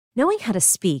Knowing how to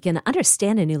speak and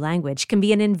understand a new language can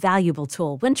be an invaluable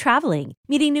tool when traveling,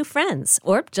 meeting new friends,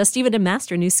 or just even to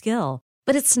master a new skill.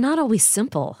 But it's not always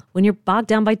simple when you're bogged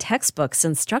down by textbooks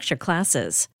and structured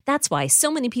classes. That's why so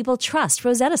many people trust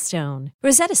Rosetta Stone.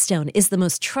 Rosetta Stone is the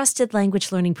most trusted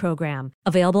language learning program,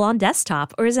 available on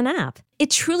desktop or as an app. It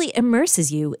truly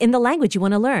immerses you in the language you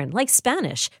want to learn, like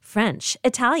Spanish, French,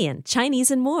 Italian,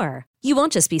 Chinese, and more. You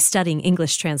won't just be studying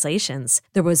English translations.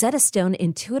 The Rosetta Stone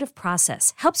intuitive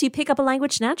process helps you pick up a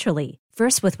language naturally,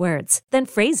 first with words, then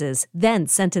phrases, then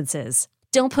sentences.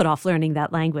 Don't put off learning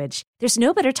that language. There's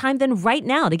no better time than right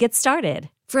now to get started.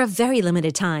 For a very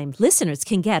limited time, listeners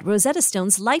can get Rosetta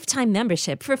Stone's lifetime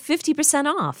membership for 50%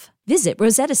 off. Visit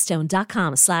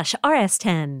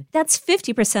rosettastone.com/rs10. That's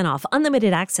 50% off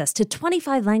unlimited access to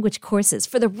 25 language courses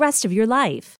for the rest of your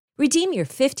life. Redeem your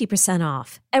 50%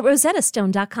 off at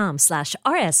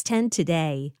rosettastone.com/rs10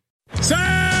 today.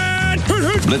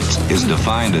 Blitz is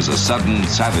defined as a sudden,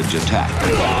 savage attack.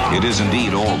 It is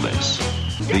indeed all this.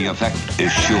 The effect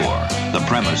is sure. The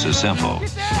premise is simple.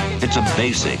 It's a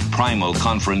basic, primal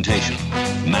confrontation,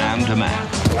 man to man.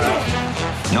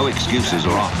 No excuses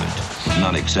are offered,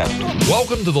 none accepted.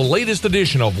 Welcome to the latest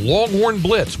edition of Longhorn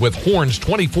Blitz with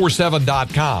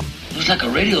horns247.com. Looks like a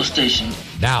radio station.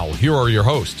 Now, here are your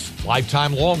hosts,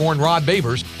 lifetime Longhorn Rod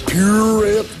Babers,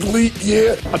 pure athlete,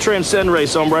 yeah. I transcend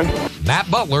race, hombre.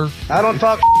 Matt Butler. I don't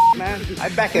talk man. I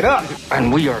back it up.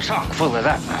 And we are chock full of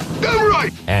that, man. Damn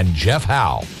right. And Jeff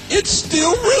Howe. It's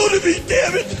still real to me,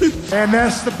 damn it. And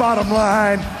that's the bottom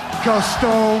line, because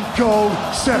Stone Cold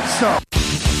said so.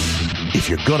 If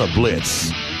you're gonna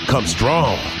blitz, come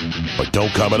strong, but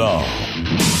don't come at all.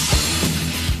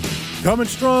 Coming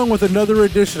strong with another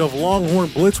edition of Longhorn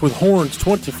Blitz with Horns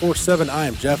 24/7. I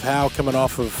am Jeff Howe, coming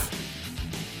off of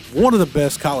one of the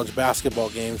best college basketball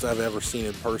games I've ever seen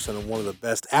in person, and one of the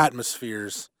best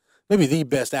atmospheres, maybe the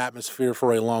best atmosphere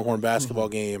for a Longhorn basketball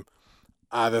game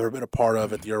I've ever been a part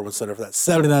of at the Irwin Center for that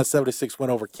 79-76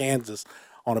 win over Kansas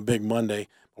on a big Monday.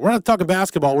 But we're not talking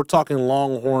basketball. We're talking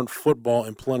Longhorn football,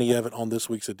 and plenty of it on this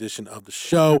week's edition of the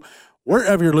show.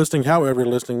 Wherever you're listening, however you're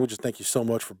listening, we just thank you so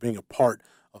much for being a part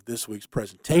of this week's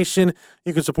presentation.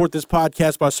 You can support this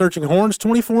podcast by searching Horns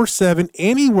 24/7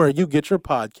 anywhere you get your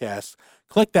podcasts.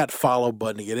 Click that follow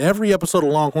button to get every episode of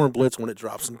Longhorn Blitz when it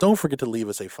drops. And don't forget to leave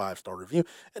us a 5-star review.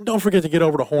 And don't forget to get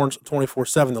over to Horns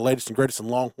 24/7, the latest and greatest in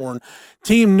Longhorn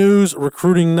team news,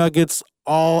 recruiting nuggets,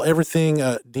 everything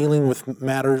dealing with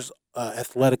matters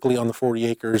athletically on the 40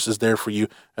 acres is there for you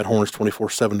at Horns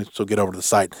 24/7. So get over to the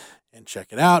site and check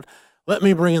it out. Let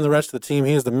me bring in the rest of the team.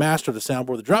 He is the master of the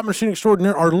soundboard, the drop machine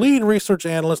extraordinaire, our lead research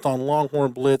analyst on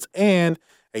Longhorn Blitz, and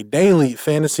a daily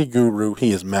fantasy guru.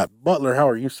 He is Matt Butler. How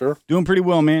are you, sir? Doing pretty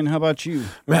well, man. How about you?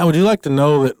 Matt, would you like to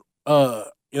know that,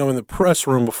 in the press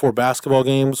room before basketball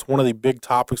games, one of the big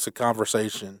topics of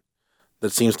conversation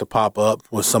that seems to pop up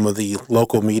with some of the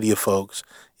local media folks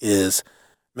is,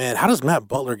 man, how does Matt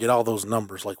Butler get all those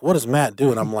numbers? Like, what does Matt do?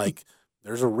 And I'm like,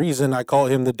 there's a reason I call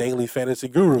him the daily fantasy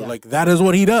guru. Yeah. Like, that is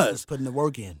what he does. He's putting the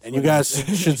work in. And you guys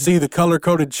should see the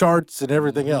color-coded charts and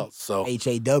everything else. So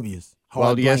HAWs.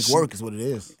 Hard blank work is what it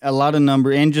is. A lot of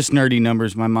number and just nerdy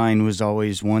numbers. My mind was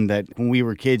always one that when we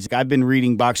were kids, I've been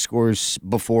reading box scores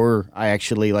before I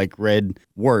actually read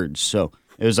words. So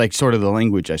it was sort of the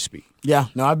language I speak. Yeah,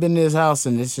 no, I've been to his house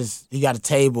and it's just, he got a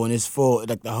table and it's full,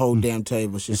 the whole damn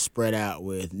table is just spread out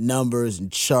with numbers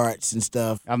and charts and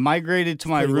stuff. I've migrated to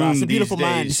my room It's a beautiful these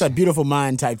days. mind. It's a beautiful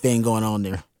mind type thing going on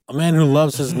there. A man who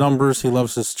loves his numbers, he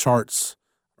loves his charts.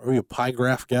 Are you a pie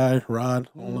graph guy, Rod?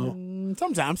 I don't know.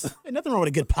 Sometimes. Ain't nothing wrong with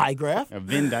a good pie graph. A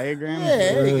Venn diagram? Yeah,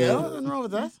 there you go. Nothing wrong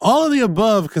with that. All of the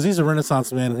above, because he's a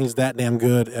Renaissance man and he's that damn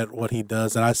good at what he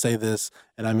does. And I say this,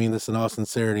 and I mean this in all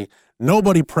sincerity,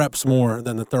 nobody preps more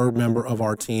than the third member of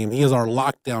our team. He is our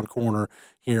lockdown corner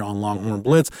here on Longhorn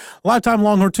Blitz. Lifetime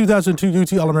Longhorn 2002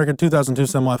 UT All-American 2002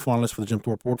 semifinalist for the Jim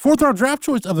Thorpe Award. Fourth-round draft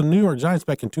choice of the New York Giants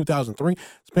back in 2003.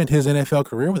 Spent his NFL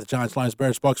career with the Giants, Lions,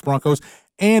 Bears, Bucks, Broncos,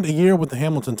 and a year with the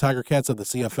Hamilton Tiger Cats of the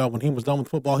CFL. When he was done with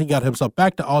football, he got himself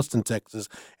back to Austin, Texas,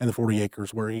 and the 40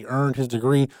 acres, where he earned his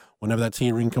degree. Whenever that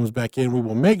T-ring comes back in, we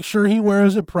will make sure he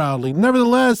wears it proudly.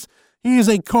 Nevertheless, he is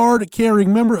a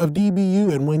card-carrying member of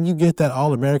DBU, and when you get that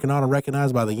All-American honor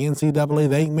recognized by the NCAA,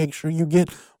 they make sure you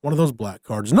get one of those black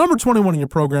cards. Number 21 in your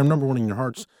program, number 1 in your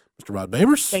hearts, Mr. Rod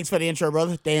Babers. Thanks for the intro,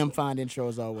 brother. Damn fine intro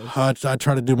as always. I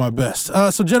try to do my best.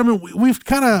 So, gentlemen, we've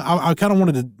I kind of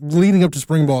wanted to, leading up to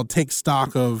spring ball, take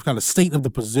stock of kind of state of the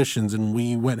positions, and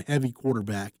we went heavy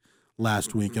quarterback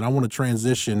last week, and I want to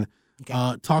transition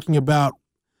talking about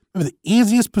maybe the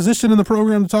easiest position in the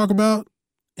program to talk about,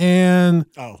 and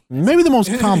maybe the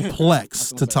most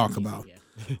complex to talk about.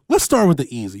 Let's start with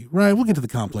the easy, right? We'll get to the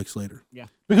complex later. Yeah.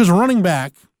 Because running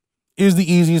back is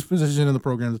the easiest position in the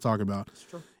program to talk about. That's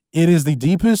true. It is the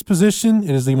deepest position.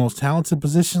 It is the most talented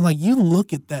position. Like, you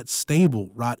look at that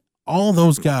stable, right? All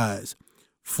those guys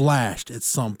flashed at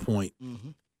some point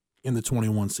in the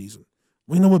 21 season.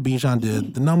 We know what Bijan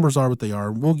did. The numbers are what they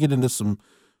are. We'll get into some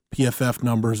PFF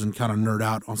numbers and kind of nerd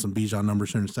out on some Bijan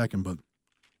numbers here in a second. But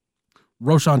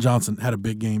Roschon Johnson had a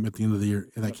big game at the end of the year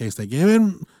in that K-State game.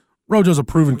 And Rojo's a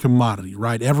proven commodity,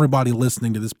 right? Everybody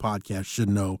listening to this podcast should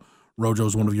know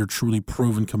Rojo's one of your truly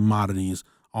proven commodities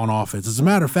on offense. As a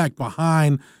matter of fact,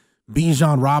 behind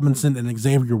Bijan Robinson and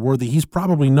Xavier Worthy, he's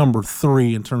probably number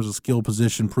 3 in terms of skill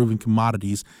position, proven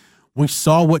commodities. We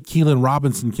saw what Keelan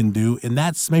Robinson can do, and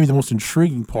that's maybe the most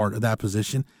intriguing part of that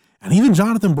position. And even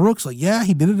Jonathan Brooks, like, yeah,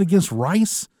 he did it against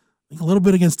Rice, a little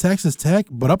bit against Texas Tech,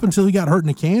 but up until he got hurt in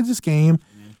the Kansas game,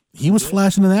 he was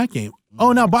flashing in that game.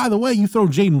 Oh, now, by the way, you throw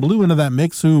Jaden Blue into that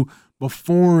mix, who,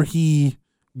 before he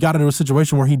got into a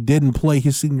situation where he didn't play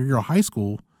his senior year of high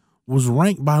school, was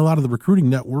ranked by a lot of the recruiting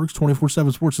networks,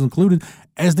 24/7 Sports included,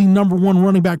 as the number 1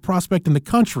 running back prospect in the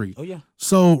country. Oh, yeah.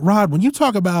 So, Rod, when you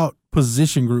talk about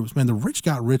position groups, man, the rich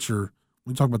got richer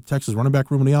when you talk about the Texas running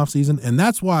back room in the offseason, and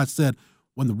that's why I said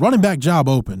when the running back job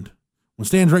opened, when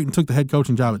Stan Drayton took the head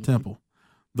coaching job at Temple,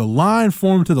 the line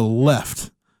formed to the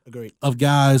left of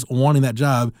guys wanting that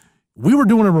job. We were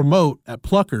doing a remote at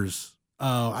Pluckers,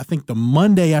 I think the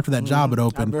Monday after that job had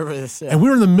opened, I remember this, and we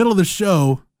were in the middle of the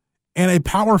show, and a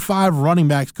Power 5 running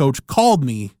backs coach called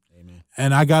me,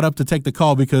 and I got up to take the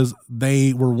call because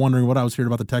they were wondering what I was hearing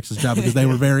about the Texas job because they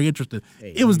were very interested.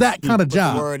 It was that kind of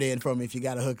job. Put the word in for me if you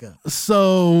got a hookup.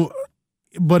 So,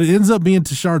 but it ends up being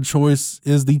Tashard Choice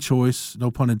is the choice, no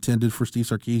pun intended, for Steve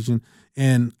Sarkisian.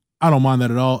 And I don't mind that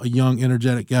at all. A young,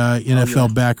 energetic guy,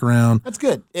 NFL background. That's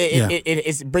good.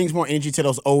 It brings more energy to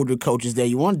those older coaches there.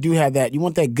 You want to have that. You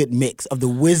want that good mix of the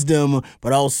wisdom,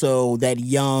 but also that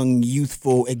young,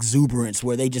 youthful exuberance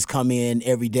where they just come in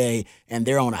every day and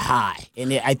they're on a high.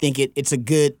 And I think it's a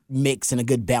good mix and a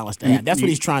good balance to have. That's what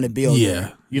he's trying to build.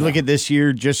 Yeah. You look at this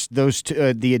year, just those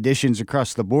two, the additions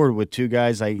across the board with 2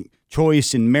 guys like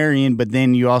Choice and Marion, but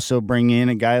then you also bring in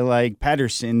a guy like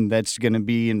Patterson that's going to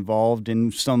be involved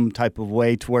in some type of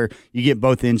way to where you get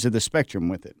both ends of the spectrum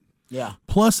with it. Yeah.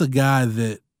 Plus a guy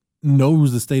that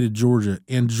knows the state of Georgia,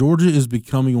 and Georgia is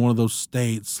becoming one of those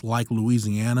states like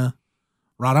Louisiana.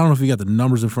 Rod, I don't know if you got the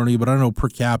numbers in front of you, but I know per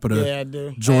capita, yeah, I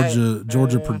do.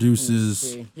 Georgia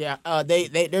produces. Yeah,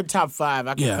 they're top 5.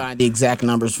 I can find the exact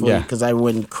numbers for you because I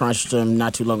went and crunched them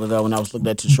not too long ago when I was looking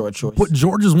at the short choice. But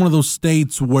Georgia's one of those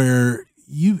states where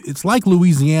it's like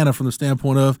Louisiana from the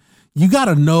standpoint of you got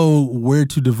to know where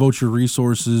to devote your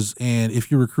resources, and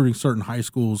if you're recruiting certain high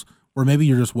schools where maybe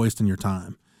you're just wasting your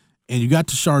time. And you got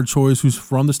Tashard Choice, who's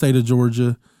from the state of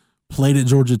Georgia, played at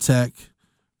Georgia Tech,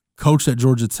 coached at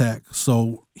Georgia Tech,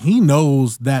 so he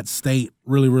knows that state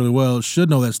really, really well, should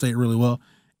know that state really well.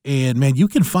 And, man, you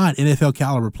can find NFL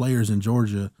caliber players in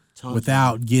Georgia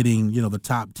without getting, the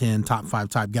top 10, top 5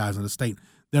 type guys in the state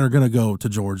that are going to go to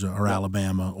Georgia or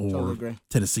Alabama or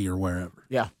Tennessee or wherever.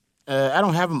 Yeah. I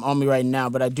don't have them on me right now,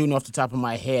 but I do know off the top of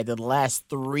my head that the last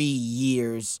 3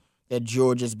 years that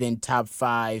Georgia's been top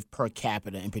 5 per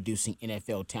capita in producing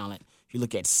NFL talent. If you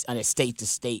look at on a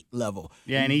state-to-state level.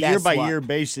 Yeah, and a year-by-year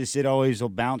basis, it always will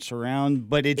bounce around.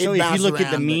 But if you look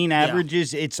at the mean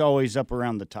averages, it's always up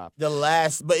around the top. But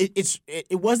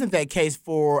it wasn't that case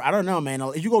for, I don't know, man.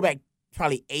 If you go back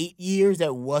probably 8 years,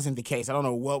 that wasn't the case. I don't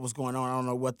know what was going on. I don't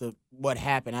know what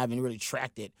happened. I haven't really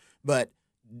tracked it. But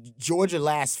Georgia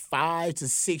last 5 to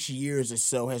 6 years or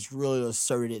so has really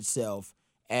asserted itself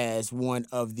as one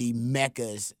of the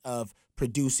meccas of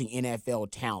producing NFL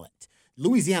talent.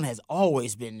 Louisiana has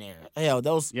always been there. Hell,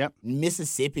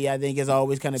 Mississippi, I think, has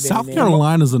always kind of been South there.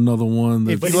 Carolina is another one.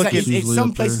 But it's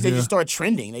some places they just start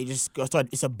trending. They just start.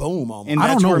 It's a boom almost. And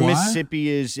that's where Mississippi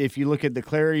is. If you look at the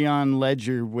Clarion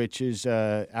Ledger, which is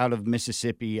out of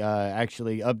Mississippi,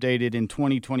 actually updated in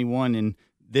 2021, and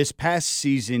this past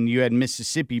season you had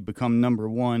Mississippi become number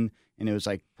 1, and it was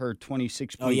like per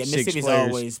 26.6 Oh yeah, Mississippi's players.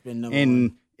 always been number 1.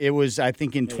 And it was, I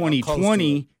think, in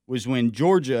 2020 was when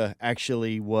Georgia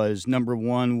actually was number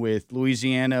 1, with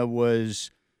Louisiana was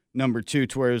number 2,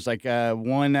 to where it was like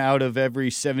 1 out of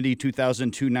every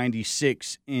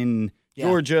 72,296 in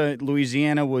Georgia.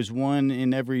 Louisiana was 1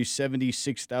 in every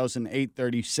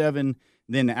 76,837.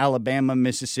 Then Alabama,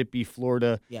 Mississippi,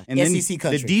 Florida, and SEC then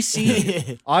country. The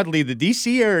DC. Oddly, the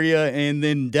DC area, and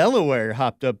then Delaware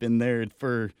hopped up in there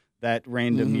for that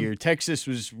random year. Texas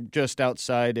was just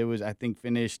outside. It was, I think,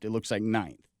 finished. It looks like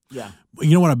 9th. Yeah.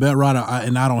 You know what I bet, Rod? I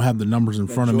don't have the numbers in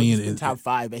front of me. And top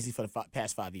 5 basically for the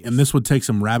past 5 years. And this would take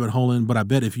some rabbit holing, but I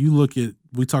bet if you look at,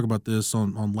 we talk about this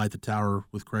on Light the Tower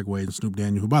with Craig Wade and Snoop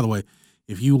Daniel, who, by the way,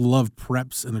 if you love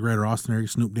preps in the greater Austin area,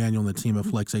 Snoop Daniel and the team at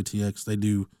Flex ATX, they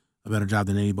do a better job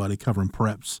than anybody covering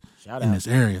preps in this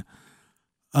area.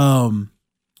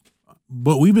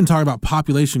 But we've been talking about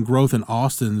population growth in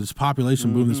Austin, this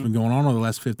population boom that's been going on over the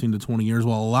last 15 to 20 years.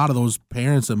 Well, a lot of those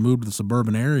parents that moved to the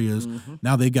suburban areas,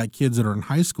 now they've got kids that are in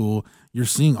high school. You're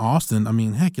seeing Austin. I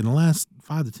mean, heck, in the last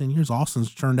 5 to 10 years,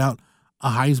 Austin's turned out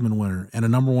a Heisman winner and a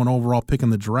number 1 overall pick in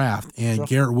the draft. And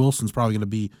Garrett Wilson's probably going to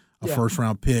be a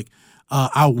first-round pick.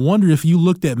 I wonder if you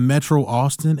looked at Metro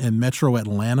Austin and Metro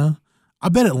Atlanta, I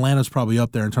bet Atlanta's probably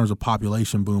up there in terms of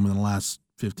population boom in the last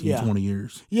 15, 20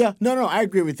 years. Yeah, no, I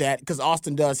agree with that because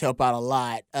Austin does help out a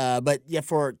lot. But,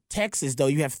 for Texas, though,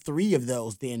 you have 3 of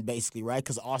those then basically, right?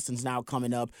 Because Austin's now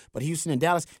coming up. But Houston and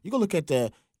Dallas, you go look at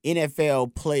the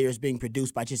NFL players being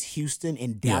produced by just Houston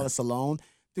and Dallas alone.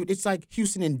 Dude, it's like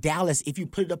Houston and Dallas, if you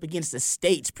put it up against the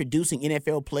states producing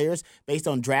NFL players based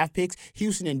on draft picks,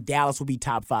 Houston and Dallas will be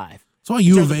top 5. That's why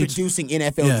U of H producing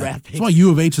NFL draft picks. That's why U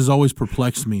of H has always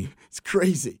perplexed me. It's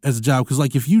crazy as a job because,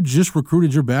 like, if you just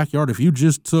recruited your backyard, if you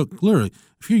just took literally,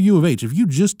 if you're U of H, if you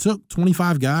just took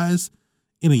 25 guys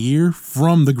in a year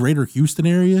from the greater Houston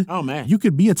area, oh man, you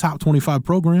could be a top 25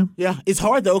 program. Yeah, it's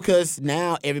hard though because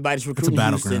now everybody's recruiting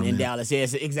Houston and Dallas.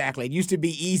 Yes, exactly. It used to be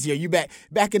easier. You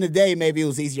back in the day, maybe it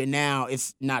was easier. Now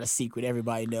it's not a secret.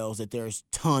 Everybody knows that there's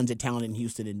tons of talent in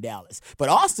Houston and Dallas, but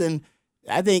Austin,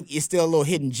 I think it's still a little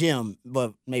hidden gem,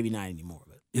 but maybe not anymore.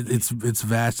 But it's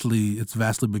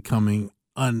vastly becoming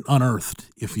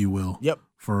unearthed, if you will. Yep.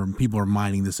 For people are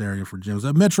mining this area for gems.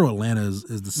 Metro Atlanta is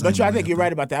the same. But I think you're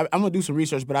right about that. I'm gonna do some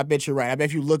research, but I bet you're right. I bet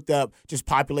if you looked up just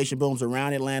population booms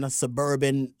around Atlanta,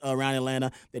 suburban around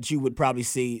Atlanta, that you would probably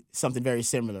see something very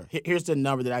similar. Here's the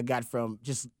number that I got from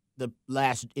just the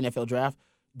last NFL draft: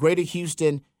 Greater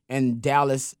Houston and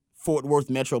Dallas Fort Worth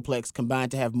Metroplex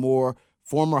combined to have more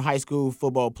former high school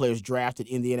football players drafted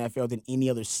in the NFL than any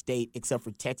other state except for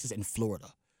Texas and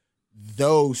Florida.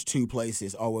 Those 2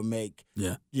 places are what make,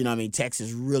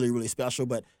 Texas really, really special.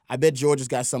 But I bet Georgia's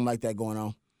got something like that going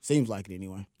on. Seems like it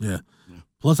anyway. Yeah.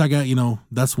 Plus, I got,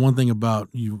 that's one thing about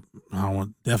you.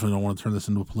 Definitely don't want to turn this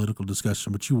into a political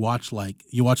discussion, but you watch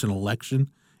an election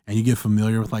and you get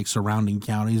familiar with like surrounding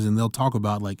counties and they'll talk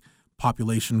about like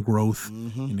population growth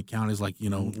in the counties, like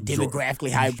demographically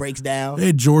how it breaks down.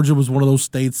 Hey, Georgia was one of those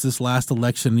states this last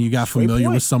election. You got familiar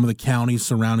with some of the counties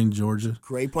surrounding Georgia.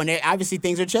 Great point. Obviously,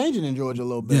 things are changing in Georgia a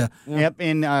little bit. Yeah. Yep.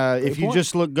 And if you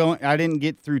just look I didn't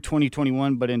get through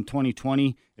 2021, but in 2020,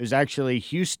 it was actually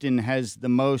Houston has the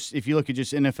most. If you look at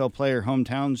just NFL player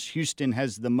hometowns, Houston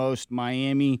has the most.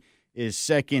 Miami is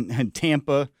second, and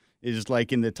Tampa is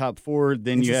like in the top 4.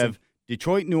 Then you have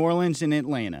Detroit, New Orleans, and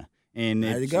Atlanta. And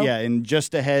and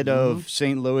just ahead of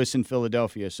St. Louis and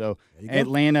Philadelphia. So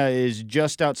Atlanta is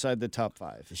just outside the top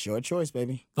 5. It's a short choice,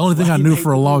 baby. The only thing I knew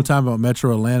for a long time about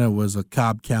Metro Atlanta was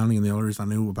Cobb County, and the only reason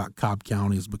I knew about Cobb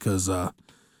County is because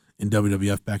in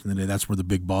WWF back in the day, that's where the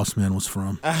Big Boss Man was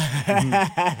from.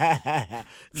 Nice.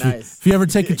 If you ever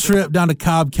take a trip down to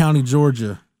Cobb County,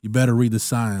 Georgia, you better read the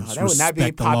signs. That would not be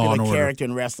a popular character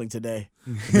in wrestling today.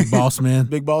 Big Boss Man.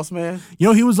 Big Boss Man.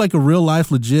 He was like a real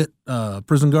life legit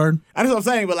prison guard. I know what I'm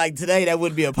saying, but like today that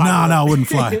wouldn't be a popular. No, it wouldn't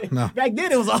fly. No. Back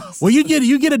then it was awesome. Well,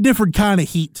 you get a different kind of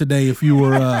heat today if you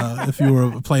were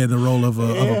playing the role of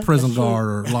a prison guard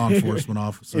or law enforcement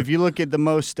officer. If you look at the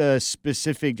most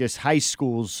specific, just high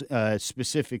schools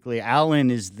specifically, Allen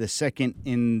is the second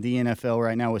in the NFL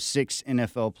right now with 6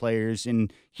 NFL players. In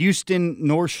Houston,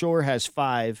 North Shore has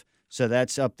 5. So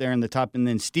that's up there in the top. And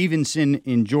then Stevenson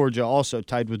in Georgia also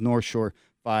tied with North Shore,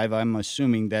 5. I'm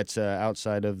assuming that's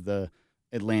outside of the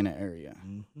Atlanta area.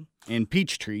 Mm-hmm. And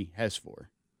Peachtree has 4.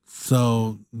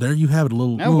 So there you have it.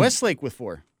 Westlake with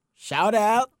 4. Shout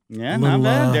out. Yeah, not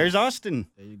bad. There's Austin.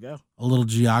 There you go. A little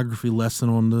geography lesson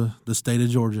on the state of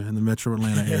Georgia and the metro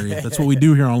Atlanta area. That's what we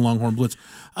do here on Longhorn Blitz.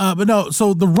 But no,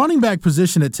 so the running back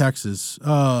position at Texas, we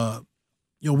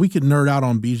could nerd out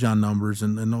on Bijan numbers,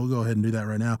 and we'll go ahead and do that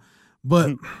right now.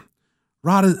 But,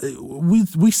 Rod,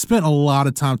 we spent a lot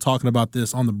of time talking about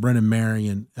this on the Brennan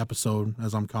Marion episode,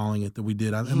 as I'm calling it, that we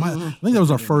did. I think that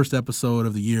was our first episode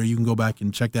of the year. You can go back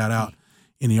and check that out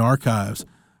in the archives.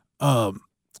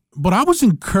 But I was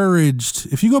encouraged,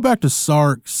 if you go back to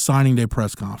Sark's signing day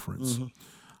press conference,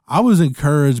 I was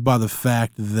encouraged by the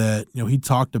fact that, he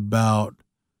talked about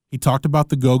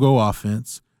the go-go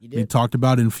offense. He talked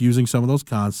about infusing some of those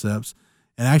concepts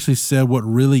and actually said what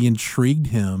really intrigued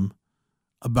him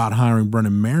about hiring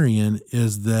Brennan Marion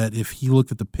is that if he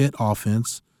looked at the Pitt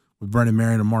offense, with Brennan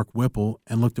Marion and Mark Whipple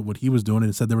and looked at what he was doing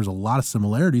and said there was a lot of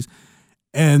similarities.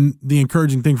 And the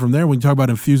encouraging thing from there, when you talk about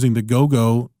infusing the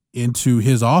go-go into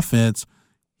his offense,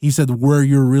 he said where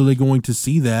you're really going to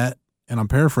see that, and I'm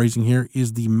paraphrasing here,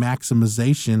 is the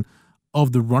maximization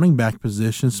of the running back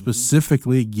position,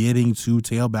 specifically getting two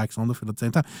tailbacks on the field at the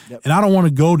same time. Yep. And I don't want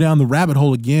to go down the rabbit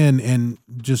hole again and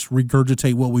just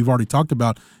regurgitate what we've already talked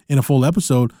about in a full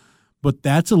episode, but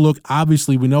that's a look.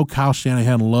 Obviously, we know Kyle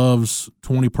Shanahan loves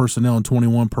 20 personnel and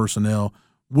 21 personnel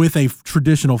with a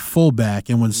traditional fullback.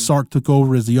 And when Sark took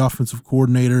over as the offensive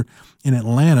coordinator in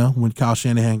Atlanta, when Kyle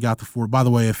Shanahan got the four, by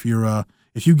the way, if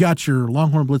you got your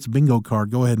Longhorn Blitz bingo card,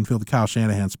 go ahead and fill the Kyle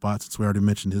Shanahan spot since we already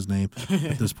mentioned his name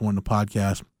at this point in the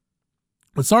podcast.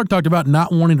 But Sark talked about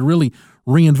not wanting to really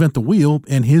reinvent the wheel,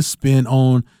 and his spin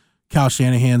on Kyle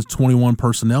Shanahan's 21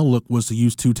 personnel look was to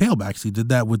use two tailbacks. He did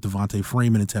that with Devontae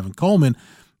Freeman and Tevin Coleman,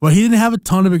 but he didn't have a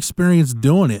ton of experience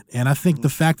doing it. And I think the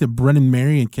fact that Brennan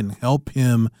Marion can help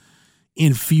him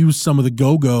infuse some of the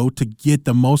go-go to get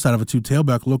the most out of a two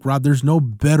tailback look, Rod, there's no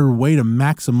better way to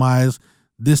maximize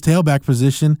this tailback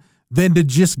position than to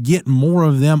just get more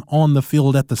of them on the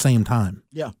field at the same time.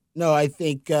 Yeah. No, I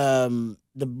think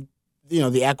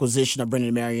the acquisition of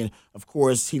Brennan Marion, of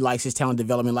course, he likes his talent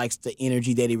development, likes the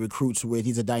energy that he recruits with.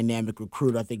 He's a dynamic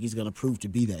recruiter. I think he's going to prove to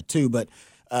be that too. But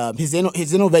his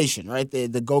innovation, right?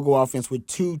 The go-go offense with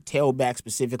two tailbacks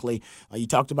specifically. You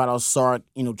talked about how Sark,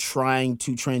 trying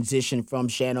to transition from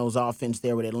Shano's offense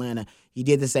there with Atlanta. He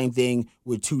did the same thing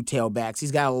with two tailbacks.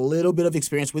 He's got a little bit of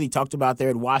experience with. He talked about there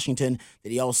at Washington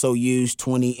that he also used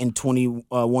 20 and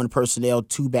 21 personnel,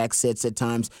 two back sets at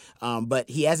times. But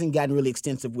he hasn't gotten really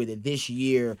extensive with it this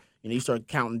year. You start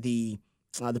counting the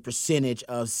percentage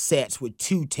of sets with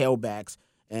two tailbacks,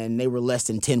 and they were less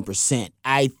than 10%.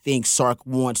 I think Sark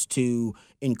wants to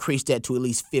increase that to at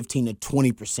least 15 to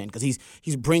 20% because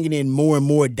he's bringing in more and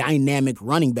more dynamic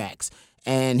running backs.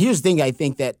 And here's the thing I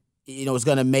think that is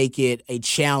going to make it a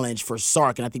challenge for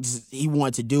Sark, and I think he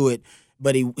wanted to do it,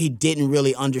 but he didn't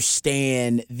really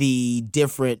understand the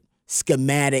different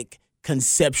schematic,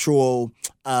 conceptual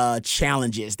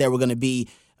challenges that were going to be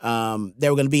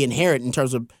inherent in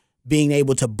terms of being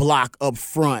able to block up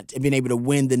front and being able to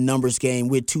win the numbers game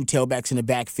with two tailbacks in the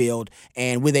backfield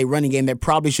and with a running game that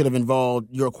probably should have involved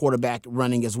your quarterback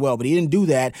running as well. But he didn't do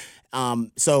that.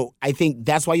 So I think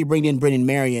that's why you bring in Brennan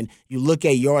Marion. You look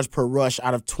at yards per rush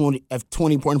out of 20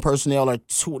 personnel or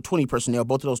 20 personnel,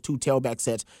 both of those two tailback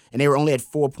sets, and they were only at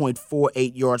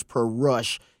 4.48 yards per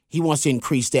rush. He wants to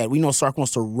increase that. We know Sark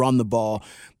wants to run the ball.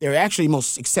 Their actually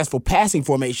most successful passing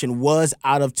formation was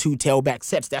out of two tailback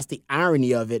sets. That's the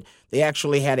irony of it. They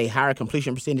actually had a higher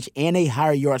completion percentage and a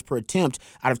higher yards per attempt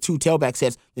out of two tailback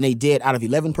sets than they did out of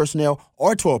 11 personnel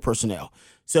or 12 personnel.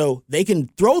 So they can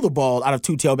throw the ball out of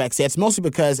two tailback sets, mostly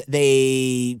because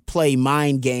they play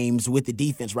mind games with the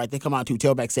defense, right? They come out two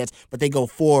tailback sets, but they go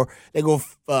kind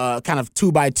of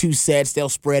 2x2 sets. They'll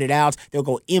spread it out. They'll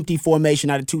go empty formation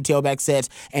out of two tailback sets,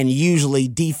 and usually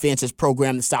defense is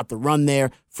programmed to stop the run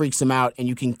there, freaks them out, and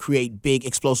you can create big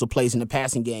explosive plays in the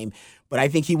passing game. But I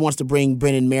think he wants to bring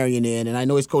Brennan Marion in, and I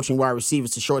know he's coaching wide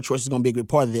receivers. The short choice is going to be a good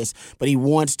part of this, but he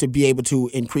wants to be able to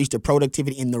increase the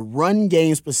productivity in the run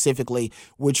game specifically,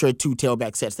 which are two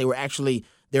tailback sets. They were actually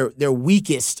their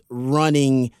weakest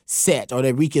running set or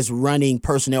their weakest running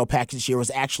personnel package this year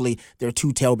was actually their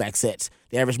two tailback sets.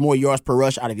 They averaged more yards per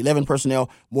rush out of 11 personnel,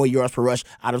 more yards per rush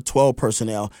out of 12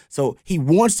 personnel. So he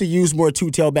wants to use more two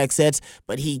tailback sets,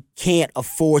 but he can't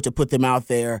afford to put them out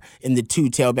there in the two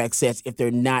tailback sets if they're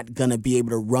not going to be able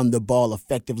to run the ball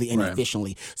effectively and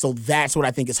efficiently. So that's what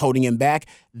I think is holding him back.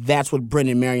 That's what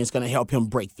Brennan Marion is going to help him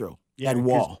break through, that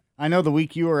wall. I know the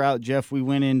week you were out, Jeff, we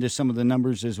went into some of the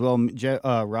numbers as well.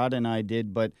 Rod and I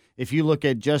did, but if you look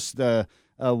at just the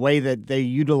way that they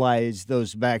utilize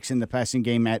those backs in the passing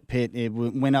game at Pitt, it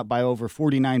went up by over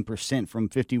 49% from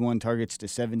 51 targets to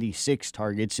 76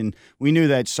 targets, and we knew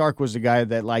that Sark was a guy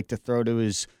that liked to throw to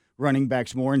his running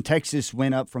backs more, and Texas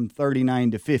went up from 39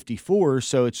 to 54,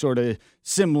 so it's sort of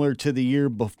similar to the year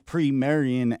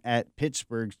pre-Marion at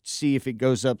Pittsburgh. See if it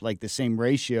goes up like the same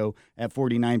ratio at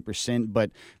 49%,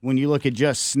 but when you look at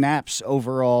just snaps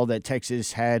overall that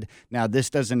Texas had, now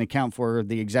this doesn't account for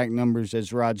the exact numbers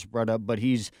as Rod's brought up, but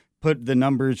he's put the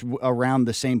numbers around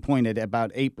the same point at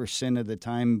about 8% of the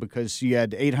time because you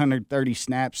had 830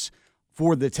 snaps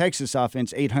for the Texas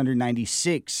offense,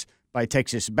 896 by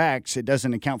Texas backs. It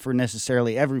doesn't account for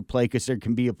necessarily every play because there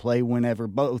can be a play whenever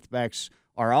both backs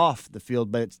are off the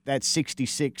field, but that's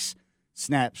 66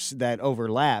 snaps that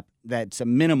overlap, that's a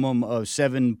minimum of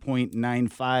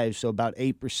 7.95, so about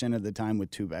 8% of the time with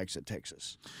two backs at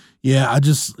Texas. Yeah, I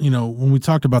just, when we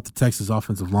talked about the Texas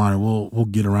offensive line, we'll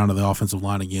get around to the offensive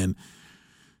line again.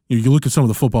 You look at some of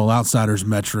the Football Outsiders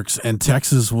metrics, and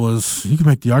Texas you can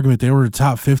make the argument they were a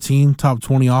top 15, top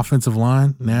 20 offensive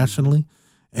line nationally.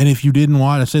 And if you didn't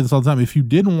watch, I say this all the time, if you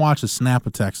didn't watch a snap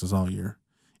of Texas all year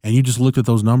and you just looked at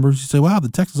those numbers, you say, wow, the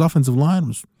Texas offensive line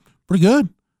was pretty good,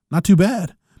 not too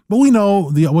bad. But we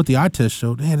know what the eye test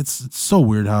showed. Man, it's so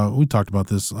weird how we talked about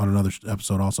this on another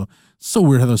episode also. It's so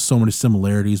weird how there's so many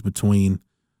similarities between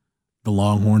the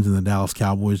Longhorns and the Dallas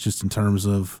Cowboys just in terms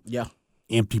of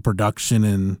empty production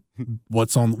and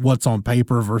what's on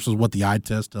paper versus what the eye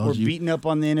test tells you. Or beating up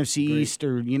on the NFC East,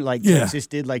 or Texas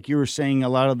did, like you were saying, a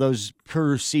lot of those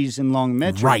per season long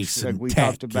metrics. Rice like and we Tech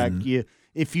talked about. and,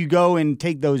 If you go and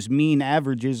take those mean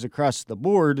averages across the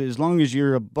board, as long as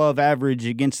you're above average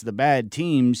against the bad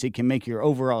teams, it can make your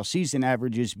overall season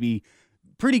averages be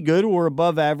pretty good or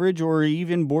above average or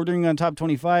even bordering on top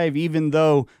 25, even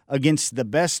though against the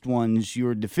best ones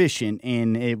you're deficient,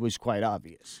 and it was quite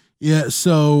obvious. Yeah,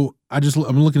 so I'm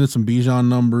looking at some Bijan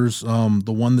numbers. The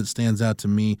one that stands out to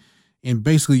me, and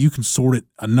basically you can sort it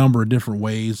a number of different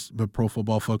ways, but Pro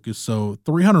Football Focus. So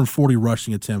 340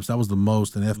 rushing attempts, that was the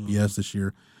most in FBS this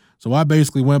year. So I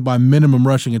basically went by minimum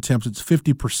rushing attempts. It's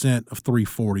 50% of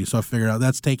 340. So I figured out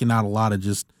that's taking out a lot of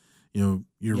just your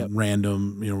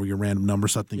random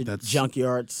numbers. I think that's junk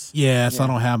yards. Yes, I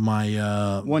don't have my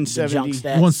 170.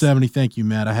 170. Thank you,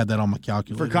 Matt. I had that on my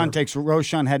calculator. For context,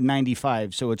 Roschon had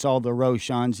 95, so it's all the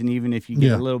Roschons, and even if you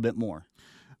get a little bit more.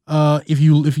 If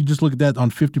you just look at that on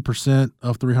 50%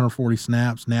 of 340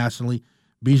 snaps nationally,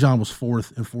 Bijan was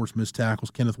fourth in forced missed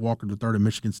tackles. Kenneth Walker, the third at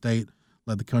Michigan State,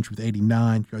 led the country with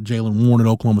 89. You got Jalen Warren at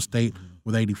Oklahoma State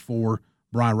with 84.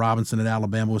 Brian Robinson at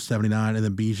Alabama with 79, and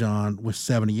then Bijan with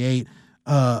 78.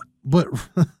 But,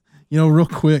 real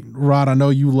quick, Rod, I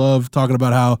know you love talking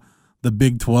about how the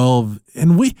Big 12,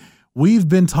 and we've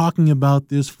been talking about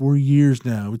this for years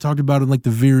now. We talked about it in like the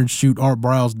veer and shoot Art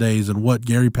Briles days and what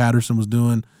Gary Patterson was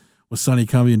doing with Sonny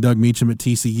Cumbie and Doug Meacham at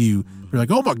TCU. You're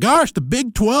like, oh, my gosh, the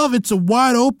Big 12, it's a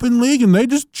wide open league, and they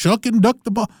just chuck and duck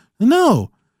the ball. No.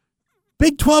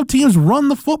 Big 12 teams run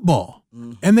the football.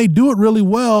 And they do it really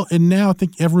well, and now I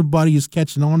think everybody is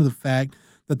catching on to the fact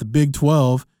that the Big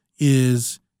 12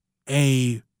 is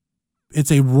a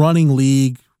running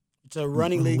league. It's a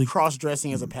running league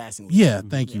cross-dressing as a passing league. Yeah,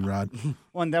 thank you, Rod.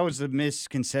 Well, and that was the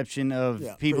misconception of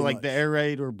people like the Air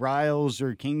Raid or Briles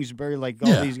or Kingsbury, like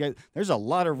all these guys. There's a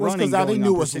lot of running going on. Because all they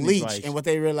knew was Leach, wise. and what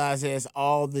they realized is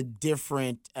all the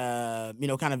different,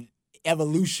 kind of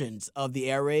evolutions of the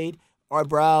Air Raid. Art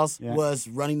Briles was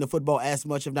running the football as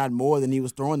much, if not more, than he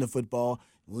was throwing the football.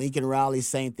 Lincoln Riley,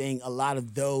 same thing. A lot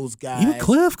of those guys. Even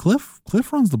Cliff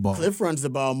runs the ball. Cliff runs the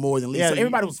ball more than Leach. So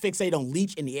everybody was fixated on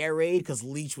Leach in the air raid because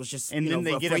Leach was just, and then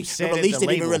they get upset Leach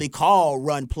didn't even really call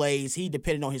run plays. He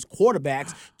depended on his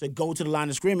quarterbacks to go to the line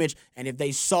of scrimmage, and if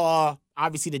they saw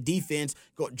obviously the defense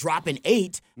dropping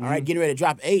 8, all right, getting ready to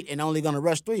drop 8 and only going to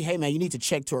rush 3, hey, man, you need to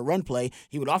check to a run play.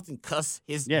 He would often cuss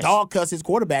his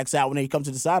quarterbacks out when they come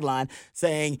to the sideline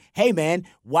saying, hey, man,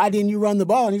 why didn't you run the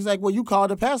ball? And he's like, well, you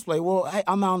called a pass play. Well, hey,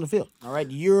 I'm out on the field, all right?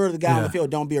 You're the guy on the field.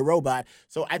 Don't be a robot.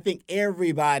 So I think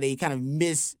everybody kind of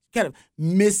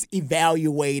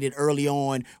misevaluated early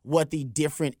on what the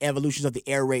different evolutions of the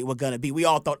air raid were going to be. We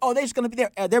all thought, oh, they're just going to be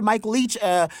there. They're Mike Leach.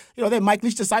 They're Mike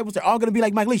Leach disciples. They're all going to be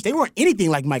like Mike Leach. They weren't anything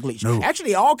like Mike Leach. No. Actually,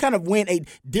 they all kind of went a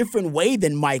different way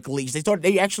than Mike Leach.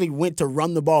 They actually went to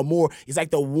run the ball more. It's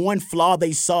like the one flaw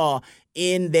they saw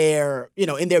in their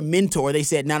mentor. They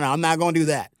said, no, I'm not going to do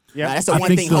that. Yeah, that's the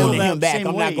one thing holding him back.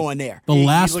 I'm not going there. The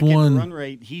last one, run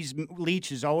rate.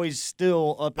 Leach is always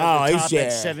still up at the top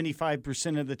at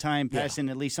 75% of the time, passing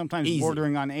at least sometimes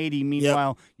bordering on 80.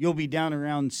 Meanwhile, you'll be down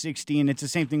around 60, and it's the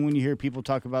same thing when you hear people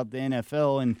talk about the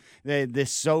NFL and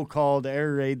this so-called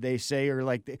air raid. They say are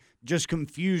like just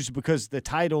confused because the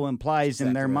title implies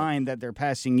in their mind that they're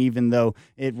passing, even though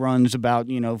it runs about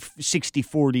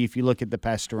 60-40 if you look at the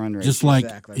pass to run rate. Just like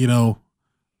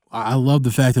I love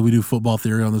the fact that we do football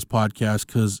theory on this podcast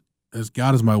because, as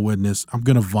God is my witness, I'm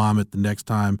going to vomit the next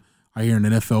time I hear an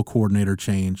NFL coordinator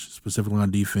change, specifically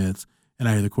on defense, and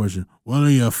I hear the question, well, are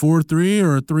you a 4-3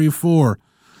 or a 3-4?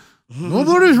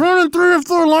 Nobody's running 3 or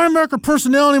 4 linebacker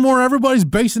personnel anymore. Everybody's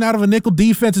basing out of a nickel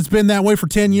defense. It's been that way for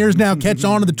 10 years now. Catch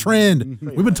on to the trend.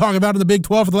 We've been talking about it in the Big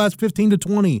 12 for the last 15 to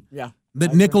 20. Yeah.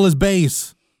 That nickel is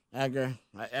base. I agree.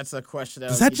 That's a question.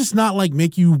 Does that just not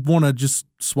make you want to just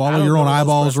swallow your own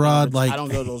eyeballs, Rod? I don't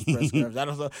go to those press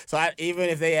conferences. So even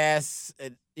if they ask,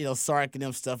 Sark and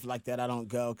them stuff like that, I don't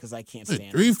go because I can't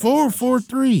stand 3-4,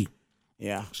 4-3.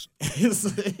 Yeah.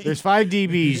 There's 5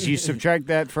 DBs. You subtract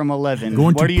that from 11. I'm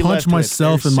going what are to you punch left with?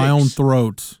 myself in There's my own 6.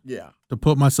 throat. Yeah. To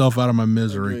put myself out of my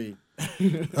misery.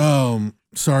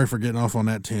 Sorry for getting off on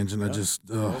that tangent. I just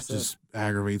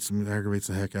aggravates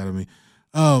the heck out of me.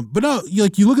 But no,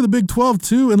 you look at the Big 12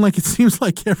 too, and it seems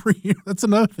like every year. That's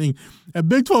another thing. At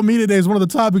Big 12 Media Day is one of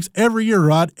the topics every year,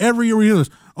 Rod. Every year we hear this.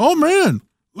 Oh man,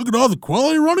 look at all the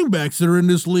quality running backs that are in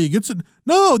this league.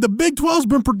 No, the Big 12's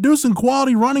been producing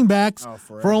quality running backs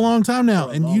for a long time now.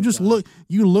 And you just look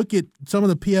at some of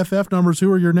the PFF numbers.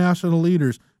 Who are your national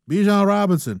leaders? Bijan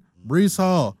Robinson, Breece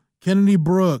Hall, Kennedy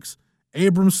Brooks,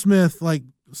 Abram Smith,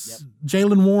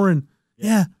 Jalen Warren.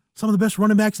 Yeah, some of the best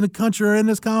running backs in the country are in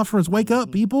this conference. Wake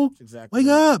up, people. Exactly.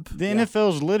 Wake up. The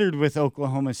NFL's littered with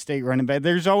Oklahoma State running back.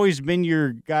 There's always been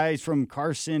your guys from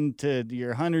Carson to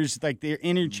your Hunters. Their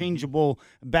interchangeable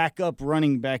backup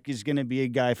running back is going to be a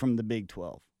guy from the Big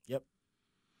 12. Yep.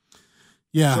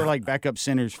 Yeah. Sort of like backup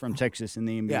centers from Texas in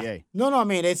the NBA. Yeah. No, I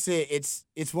mean,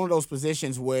 it's one of those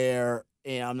positions where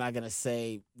I'm not going to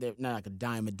say they're not like a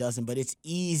dime a dozen, but it's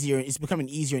easier. It's becoming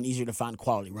easier and easier to find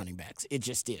quality running backs. It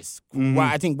just is.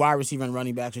 I think wide receiver and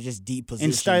running backs are just deep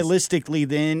positions. And stylistically,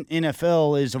 the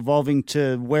NFL is evolving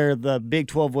to where the Big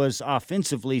 12 was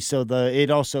offensively, so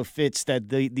it also fits that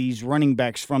these running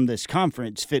backs from this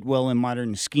conference fit well in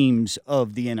modern schemes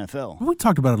of the NFL. We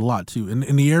talked about it a lot, too.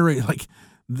 In the air raid,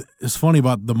 it's funny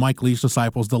about the Mike Leach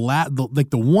disciples. The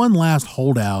one last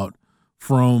holdout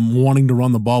from wanting to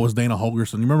run the ball was Dana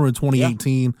Holgorsen. You remember in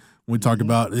 2018 when we talked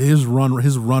about his run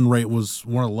rate was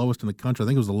one of the lowest in the country. I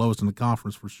think it was the lowest in the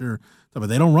conference for sure. But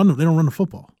they don't run the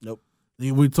football. Nope.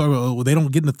 We talk about they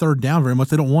don't get in the third down very much.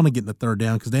 They don't want to get in the third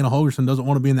down because Dana Holgorsen doesn't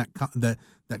want to be in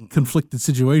that conflicted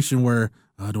situation where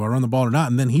do I run the ball or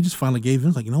not? And then he just finally gave in.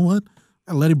 It's like, you know what?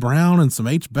 I got Letty Brown and some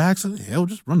H backs. Hell,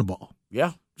 just run the ball.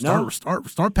 Yeah.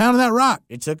 Start pounding that rock.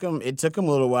 It took him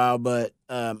a little while, but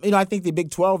I think the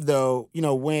Big 12 though,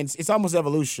 wins. It's almost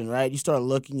evolution, right? You start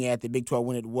looking at the Big 12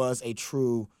 when it was a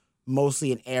true,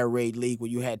 mostly an air raid league where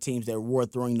you had teams that were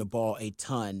throwing the ball a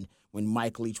ton when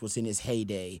Mike Leach was in his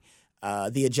heyday.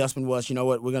 The adjustment was, you know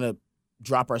what, we're gonna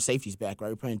drop our safeties back, right?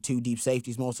 We're playing 2 deep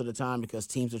safeties most of the time because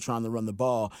teams are trying to run the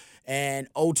ball, and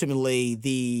ultimately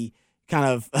the kind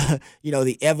of,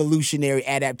 the evolutionary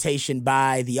adaptation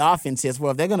by the offense is,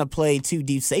 well, if they're going to play 2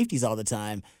 deep safeties all the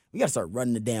time, we got to start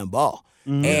running the damn ball.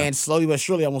 Mm-hmm. And slowly but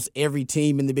surely, almost every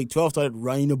team in the Big 12 started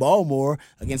running the ball more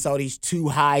against all these 2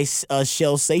 high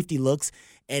shell safety looks.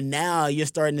 And now you're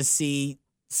starting to see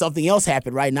something else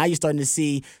happen, right? Now you're starting to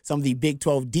see some of the Big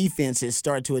 12 defenses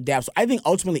start to adapt. So I think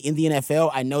ultimately in the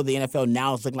NFL, I know the NFL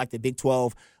now is looking like the Big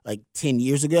 12 10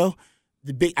 years ago.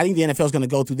 I think the NFL is going to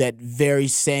go through that very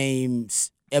same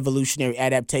evolutionary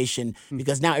adaptation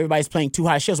because now everybody's playing 2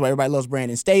 high shells. Right? Everybody loves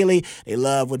Brandon Staley. They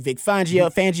love what Vic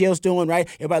Fangio's doing, right?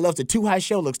 Everybody loves the 2 high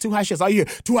shell looks. 2 high shells. All you hear,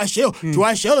 2 high shell, 2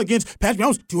 high shell against Patrick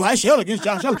Mahomes, 2 high shell against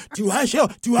Josh Allen, 2 high shell,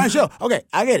 2 high shell. Okay,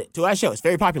 I get it. 2 high shell. It's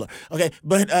very popular. Okay,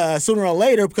 but sooner or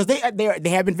later, because they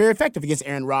have been very effective against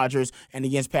Aaron Rodgers and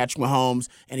against Patrick Mahomes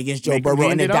and against Joe Burrow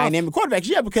and the dynamic quarterbacks.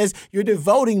 Yeah, because you're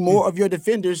devoting more of your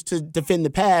defenders to defend the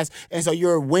pass, and so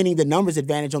you're winning the numbers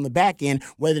advantage on the back end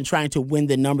rather than trying to win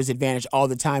the numbers advantage all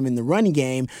the time in the running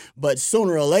game. But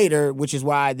sooner or later, which is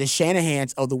why the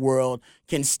Shanahans of the world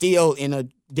can still, in a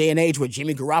day and age where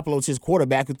Jimmy Garoppolo's his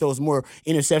quarterback who throws more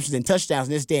interceptions and touchdowns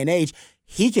in this day and age,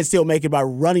 he can still make it by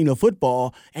running the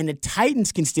football, and the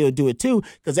Titans can still do it too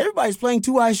because everybody's playing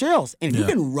 2 high shells. And if you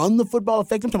can run the football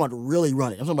effectively, I'm talking about really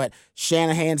run it. I'm talking about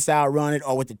Shanahan-style run it,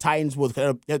 or with the Titans will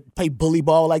play bully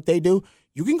ball like they do.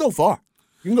 You can go far.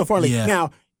 You can go far. Now,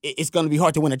 it's going to be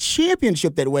hard to win a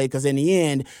championship that way because in the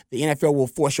end, the NFL will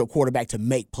force your quarterback to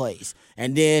make plays.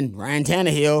 And then Ryan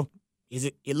Tannehill,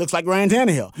 it looks like Ryan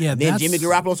Tannehill. Yeah, then Jimmy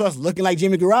Garoppolo starts looking like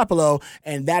Jimmy Garoppolo,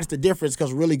 and that's the difference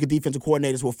because really good defensive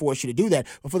coordinators will force you to do that.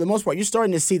 But for the most part, you're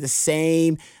starting to see the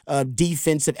same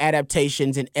defensive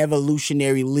adaptations and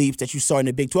evolutionary leaps that you saw in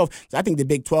the Big 12. So I think the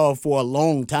Big 12 for a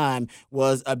long time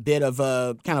was a bit of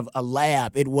a kind of a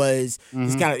lab. It was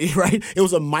it's kind of right. It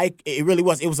was It really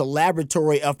was. It was a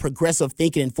laboratory of progressive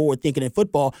thinking and forward thinking in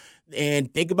football.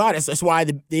 And think about it. That's why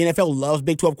the NFL loves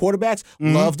Big 12 quarterbacks,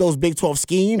 loves those Big 12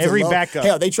 schemes. Every backup.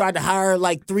 Hell, they tried to hire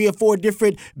 3 or 4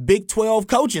 different Big 12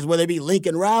 coaches, whether it be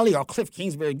Lincoln Riley or Cliff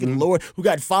Kingsbury, good Lord, who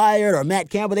got fired, or Matt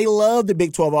Campbell. They love the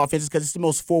Big 12 offenses because it's the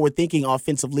most forward-thinking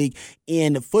offensive league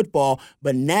in football.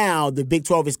 But now the Big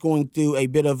 12 is going through a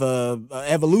bit of a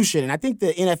evolution. And I think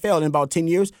the NFL in about 10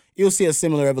 years, you'll see a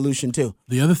similar evolution too.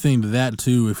 The other thing to that,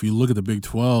 too, if you look at the Big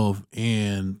 12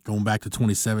 and going back to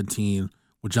 2017 –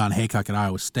 with John Haycock at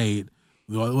Iowa State,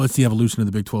 what's the evolution of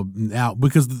the Big 12 now?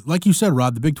 Because, like you said,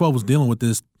 Rod, the Big 12 was dealing with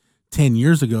this 10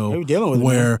 years ago, They were dealing with it,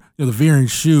 where the veer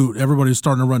and shoot, everybody's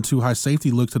starting to run too high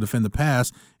safety look to defend the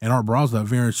pass, and Art Bras, that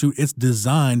veer and shoot, it's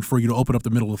designed for you to open up the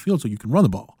middle of the field so you can run the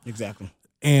ball. Exactly.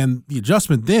 And the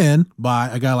adjustment then by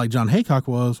a guy like John Haycock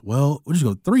was, well, we'll just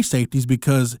go 3 safeties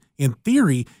because, in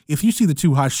theory, if you see the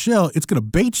too high shell, it's going to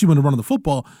bait you into running the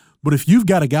football. But if you've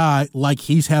got a guy like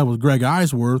he's had with Greg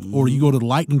Eisworth, or you go to the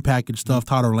lightning package stuff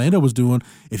Todd Orlando was doing,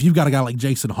 if you've got a guy like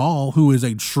Jason Hall, who is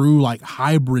a true like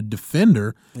hybrid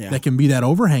defender that can be that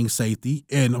overhang safety,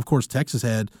 and of course Texas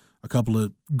had a couple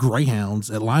of greyhounds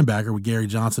at linebacker with Gary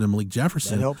Johnson and Malik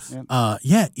Jefferson. That helps.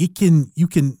 It can, you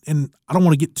can, and I don't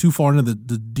want to get too far into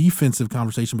the defensive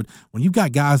conversation, but when you've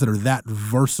got guys that are that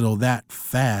versatile, that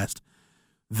fast,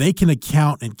 they can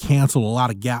account and cancel a lot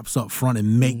of gaps up front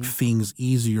and make things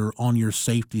easier on your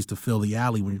safeties to fill the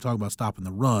alley when you're talking about stopping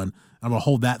the run. I'm going to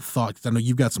hold that thought because I know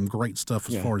you've got some great stuff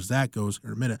as far as that goes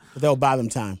in a minute. But they'll buy them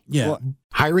time. Yeah. Well,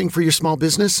 hiring for your small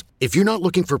business? If you're not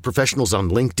looking for professionals on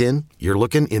LinkedIn, you're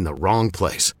looking in the wrong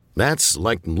place. That's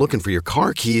like looking for your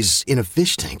car keys in a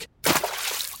fish tank.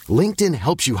 LinkedIn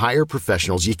helps you hire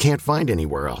professionals you can't find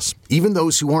anywhere else, even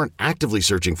those who aren't actively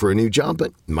searching for a new job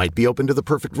but might be open to the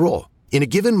perfect role. In a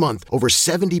given month, over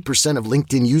 70% of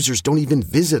LinkedIn users don't even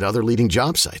visit other leading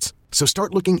job sites. So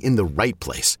start looking in the right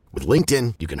place. With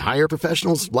LinkedIn, you can hire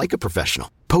professionals like a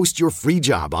professional. Post your free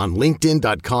job on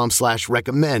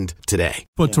linkedin.com/recommend today.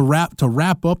 But to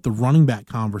wrap up the running back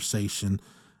conversation,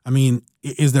 I mean,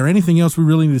 is there anything else we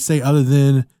really need to say other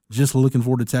than just looking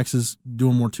forward to Texas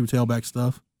doing more two tailback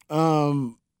stuff?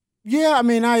 Yeah, I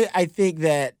mean, I think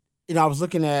that, I was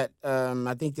looking at,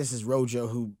 I think this is Rojo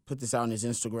who put this out on his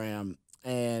Instagram,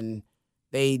 and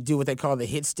they do what they call the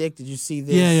hit stick. Did you see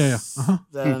this? Yeah. Uh-huh.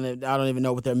 I don't even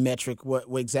know what their metric, what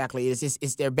exactly it is.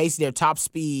 It's basically their top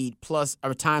speed plus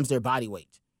or times their body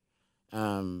weight.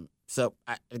 So,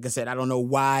 like I said, I don't know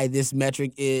why this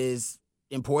metric is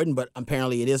important, but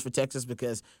apparently it is for Texas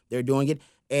because they're doing it.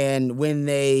 And when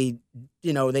they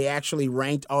actually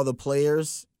ranked all the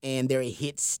players and their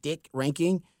hit stick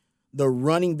ranking, the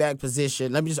running back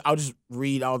position, I'll just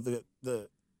read all the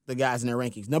guys in their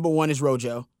rankings. Number 1 is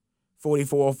Rojo,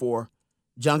 4404.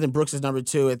 Jonathan Brooks is number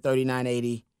 2 at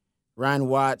 3980. Ryan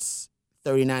Watts,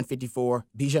 3954.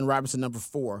 Bijan Robinson, number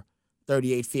 4,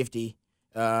 3850.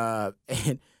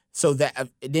 And so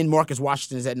then Marcus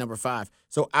Washington is at number 5.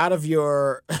 So out of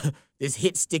your this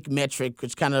hit stick metric,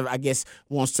 which kind of, I guess,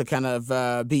 wants to kind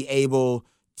of be able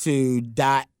to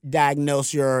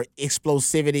diagnose your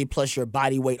explosivity plus your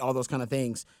body weight, all those kind of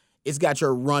things. It's got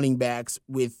your running backs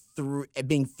with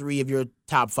being 3 of your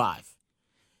top 5.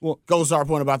 Well, goes to our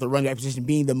point about the running back position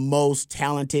being the most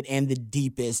talented and the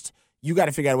deepest. You got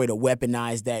to figure out a way to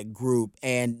weaponize that group.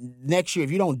 And next year,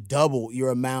 if you don't double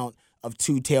your amount of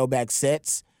 2 tailback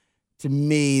sets, to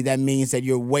me, that means that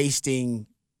you're wasting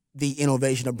the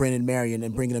innovation of Brennan Marion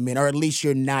and bringing them in, or at least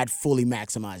you're not fully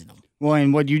maximizing them. Well,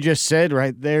 and what you just said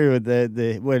right there,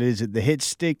 the what is it, the hit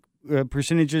stick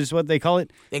percentage is what they call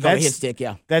it? They call it hit stick,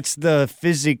 yeah. That's the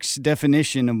physics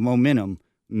definition of momentum.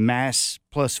 Mass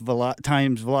plus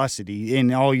times velocity.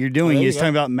 And all you're doing is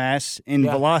talking about mass and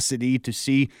velocity to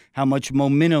see how much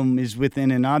momentum is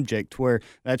within an object, where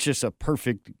that's just a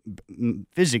perfect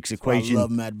physics equation. I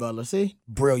love Matt Butler. See?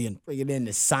 Brilliant. Bringing in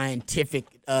the scientific,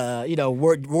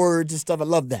 words and stuff. I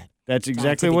love that. That's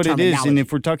exactly what it is. And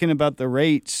if we're talking about the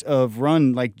rates of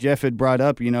run, like Jeff had brought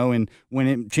up, and when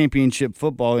it championship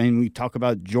football, and we talk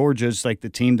about Georgia's like the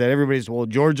team that everybody's,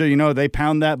 Georgia, they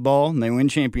pound that ball and they win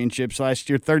championships. Last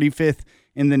year, 35th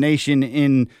in the nation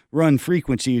in run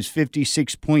frequency is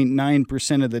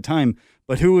 56.9% of the time.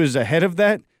 But who was ahead of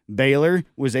that? Baylor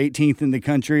was 18th in the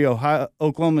country.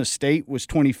 Oklahoma State was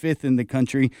 25th in the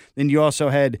country. Then you also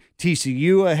had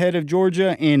TCU ahead of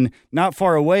Georgia. And not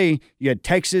far away, you had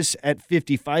Texas at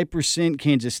 55%,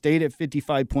 Kansas State at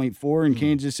 55.4%, and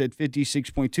Kansas at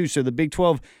 56.2%. So the Big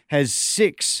 12 has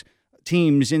 6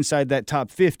 teams inside that top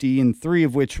 50, and 3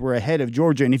 of which were ahead of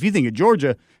Georgia. And if you think of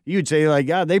Georgia, you'd say,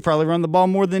 they probably run the ball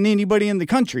more than anybody in the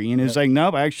country. And it's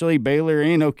nope, actually, Baylor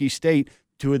and Okie State,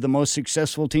 2 of the most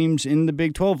successful teams in the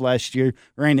Big 12 last year,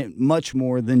 ran it much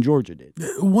more than Georgia did.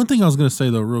 One thing I was going to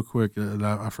say, though, real quick, and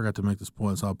I forgot to make this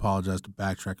point, so I apologize to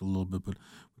backtrack a little bit, but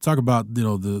we talk about,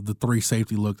 the 3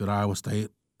 safety look that Iowa State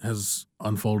has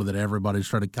unfolded that everybody's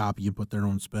trying to copy and put their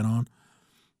own spin on.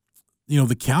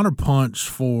 The counterpunch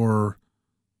for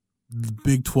the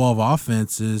Big 12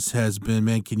 offenses has been,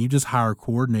 man, can you just hire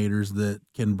coordinators that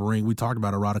can bring, we talked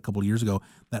about it a couple of years ago,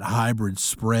 that hybrid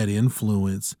spread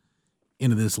influence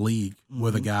into this league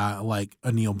with a guy like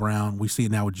a Neil Brown. We see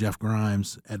it now with Jeff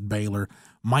Grimes at Baylor.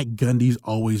 Mike Gundy's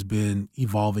always been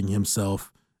evolving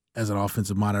himself as an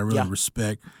offensive mind. I really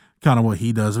respect kind of what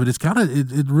he does. But it's kind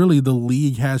of it really the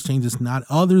league has changed. It's not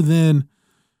other than,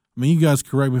 I mean, you guys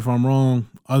correct me if I'm wrong.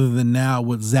 Other than now,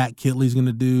 what Zach Kittley's going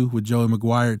to do with Joey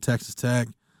McGuire at Texas Tech,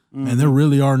 and there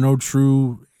really are no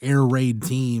true air raid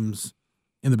teams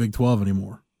in the Big 12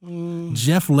 anymore.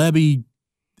 Jeff Lebby,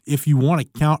 if you want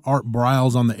to count Art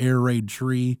Briles on the air raid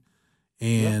tree,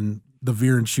 and the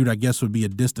veer and shoot, I guess, would be a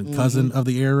distant cousin of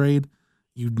the air raid.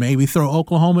 You'd maybe throw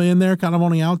Oklahoma in there, kind of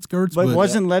on the outskirts. But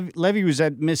wasn't Levy was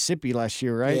at Mississippi last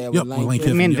year, right? Yeah, Yep, Lane Lane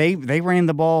Kiffin. I mean, Kiffin, they ran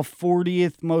the ball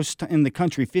 40th most in the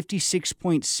country,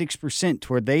 56.6%,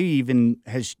 to where they even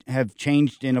have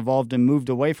changed and evolved and moved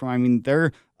away from. I mean,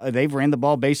 they've ran the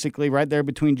ball basically right there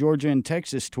between Georgia and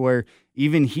Texas, to where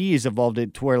even he has evolved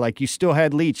it to where, like, you still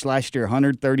had Leach last year,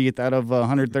 130th out of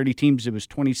 130 teams. It was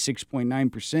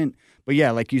 26.9%. But,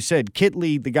 yeah, like you said,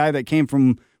 Kittley, the guy that came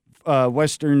from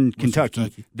Western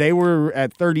Kentucky, they were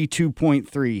at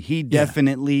 32.3. He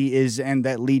definitely is in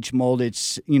that Leach mold.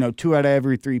 It's 2 out of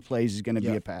every 3 plays is going to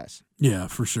be a pass. Yeah,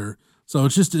 for sure. So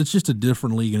it's just a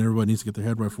different league, and everybody needs to get their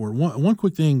head right for it. One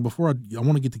quick thing before I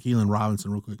want to get to Keelan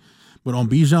Robinson real quick, but on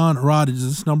Bijan, Rod, does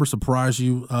this number surprise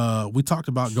you? We talked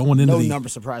about going into no number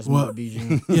surprised me with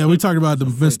Bijan. Yeah, we talked about the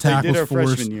missed tackles our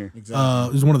force. freshman year.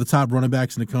 Exactly. He's one of the top running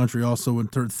backs in the country. Also, in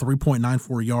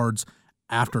 3.94 yards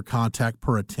after contact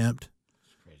per attempt.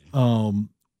 We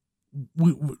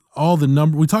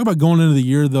talk about going into the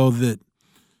year though that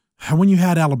when you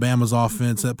had Alabama's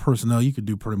offense, that personnel, you could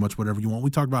do pretty much whatever you want. We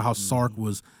talked about how Sark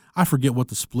was, I forget what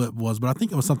the split was, but I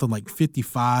think it was something like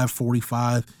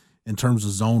 55-45 in terms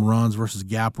of zone runs versus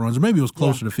gap runs, or maybe it was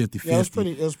closer to 50-50. Yeah, it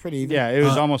was pretty even. Yeah, it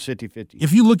was almost 50-50.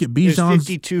 If you look at Bijan's,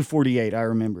 52-48, I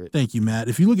remember it. Thank you, Matt.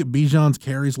 If you look at Bijan's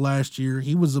carries last year,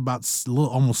 he was about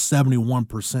almost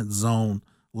 71% zone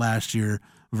last year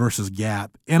versus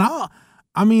gap. And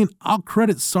I'll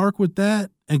credit Sark with that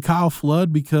and Kyle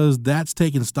Flood, because that's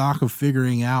taking stock of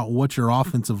figuring out what your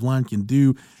offensive line can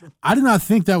do. I did not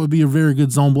think that would be a very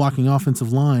good zone blocking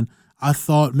offensive line. I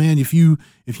thought, man, if you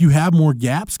have more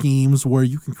gap schemes where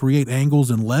you can create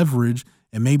angles and leverage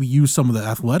and maybe use some of the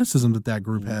athleticism that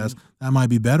group has, that might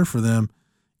be better for them.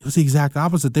 It was the exact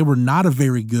opposite. They were not a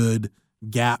very good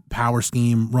gap power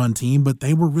scheme run team, but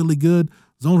they were really good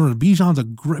zone runner.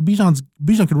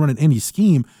 Bijan can run in any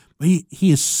scheme, but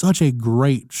he is such a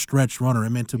great stretch runner. I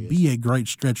mean, to be a great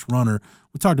stretch runner,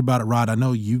 we talked about it, Rod. I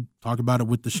know you talk about it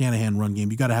with the Shanahan run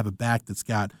game. You got to have a back that's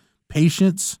got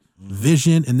patience,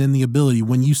 vision, and then the ability,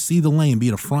 when you see the lane, be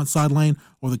it a front side lane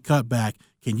or the cutback,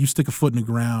 can you stick a foot in the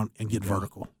ground and get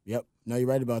vertical? Yep. No, you're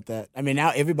right about that. I mean,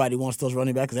 now everybody wants those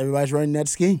running backs because everybody's running that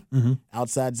scheme.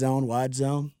 Outside zone, wide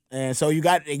zone. And so I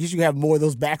guess you have more of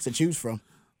those backs to choose from.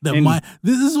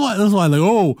 This is why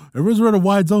like, everyone's running a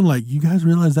wide zone. Like, you guys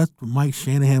realize that's what Mike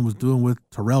Shanahan was doing with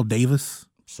Terrell Davis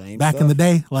back in the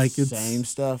day? Like, it's same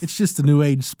stuff. It's just a new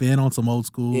age spin on some old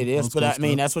school. It is, but I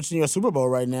mean, stuff. that's what's in your Super Bowl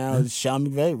right now. Is Sean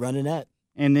McVay running that.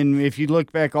 And then if you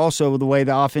look back also the way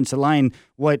the offensive line,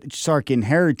 what Sark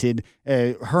inherited,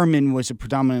 Herman was a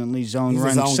predominantly zone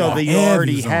run, so that you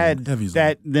already had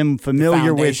them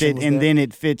familiar with it, and then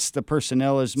it fits the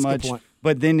personnel as much.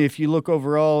 But then if you look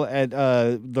overall at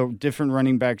the different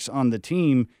running backs on the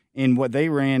team and what they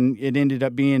ran, it ended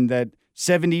up being that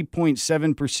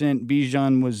 70.7%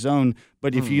 Bijan was zone.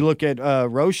 But if you look at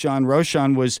Roshan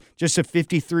was just a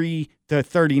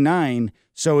 53-39.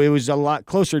 So it was a lot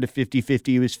closer to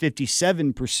 50-50. It was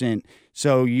 57%.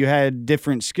 So you had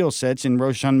different skill sets, and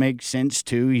Roshan makes sense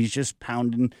too. He's just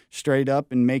pounding straight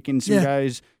up and making some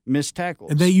guys miss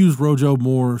tackles. And they used Rojo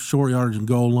more short yardage and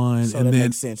goal line. So and that then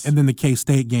makes sense. And then the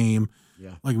K-State game,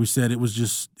 like we said, it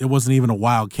wasn't even a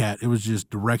wildcat. It was just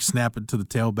direct snap it to the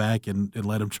tailback and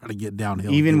let him try to get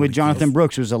downhill. Even with Jonathan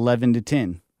Brooks, it was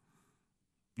 11-10.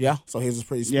 Yeah, so his was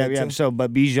pretty split too. So,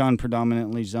 but Bijan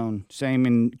predominantly zone. Same,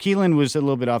 and Keelan was a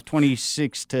little bit off,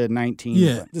 26-19.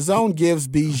 Yeah. The zone gives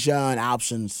Bijan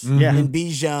options. Yeah. And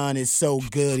Bijan is so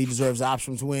good, he deserves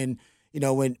options. When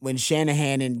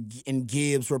Shanahan and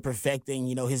Gibbs were perfecting,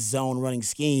 his zone running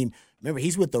scheme, remember,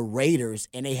 he's with the Raiders,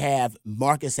 and they have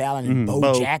Marcus Allen and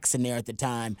Bo Jackson there at the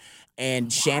time.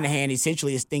 And Shanahan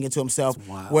essentially is thinking to himself,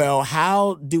 well,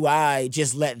 how do I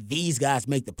just let these guys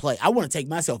make the play? I want to take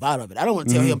myself out of it. I don't want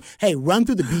to tell him, hey, run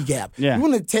through the B gap. Yeah. You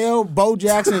want to tell Bo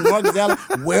Jackson and Marcus Allen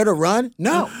where to run?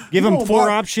 No. Give them four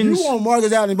options. You want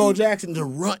Marcus Allen and Bo Jackson to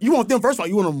run. You want them, first of all,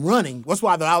 you want them running. That's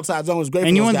why the outside zone is great and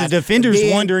for you those want guys. the defenders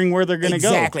wondering where they're going to go.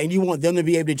 Exactly. And you want them to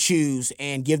be able to choose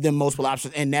and give them multiple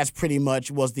options. And that's pretty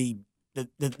much was the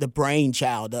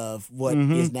brainchild of what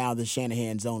is now the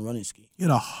Shanahan zone running scheme. You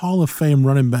had a Hall of Fame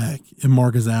running back in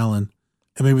Marcus Allen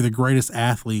and maybe the greatest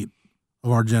athlete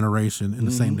of our generation in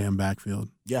the same damn backfield.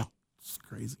 Yeah. It's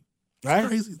crazy. Right? It's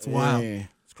crazy. It's wild. Yeah,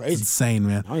 it's crazy. It's insane,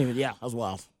 man. That was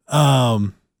wild.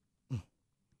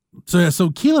 So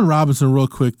Keelan Robinson, real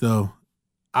quick though,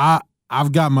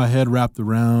 I've got my head wrapped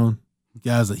around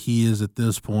guys that he is at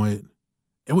this point.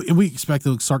 And we expect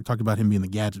to start talking about him being the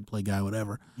gadget play guy,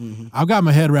 whatever. Mm-hmm. I've got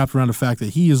my head wrapped around the fact that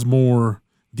he is more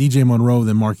DJ Monroe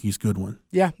than Marquise Goodwin.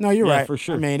 Yeah, no, you're right. For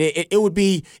sure. I mean, it would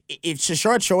be, if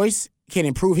Shashard Choice can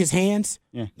improve his hands,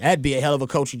 that'd be a hell of a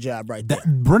coaching job right there.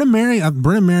 Brennan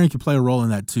Marion can play a role in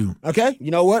that too. Okay,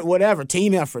 you know what? Whatever,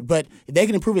 team effort. But if they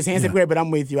can improve his hands, that'd be great. But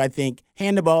I'm with you. I think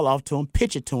hand the ball off to him,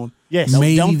 pitch it to him. Yes,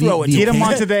 don't throw it. Get him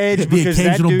onto the edge. The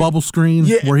occasional bubble screen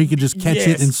where he could just catch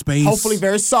it in space. Hopefully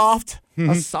very soft.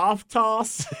 A soft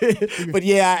toss. But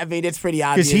yeah, I mean, it's pretty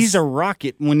obvious. Because he's a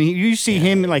rocket. When you see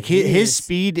him, like his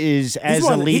speed is as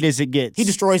elite as it gets. He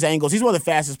destroys angles. He's one of the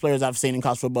fastest players I've seen in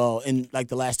college football in like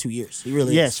the last 2 years. He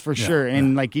really is. Yes, for sure.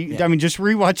 And like, I mean, just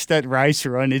rewatch that Rice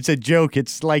run. It's a joke.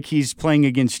 It's like he's playing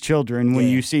against children when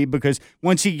you see, because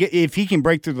if he can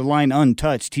break through the line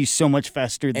untouched, he's so much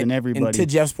faster than everybody. And to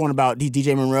Jeff's point about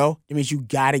DJ Monroe, it means you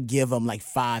got to give him like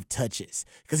 5 touches,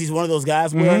 because he's one of those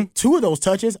guys where 2 of those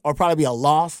touches are probably be a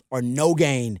loss or no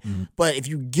gain. Mm-hmm. But if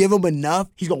you give him enough,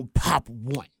 he's going to pop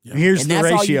 1. Yeah. Here's the ratio.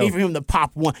 That's all you need for him to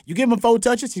pop 1. You give him 4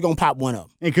 touches, he's going to pop 1 of them.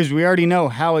 Because we already know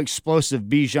how explosive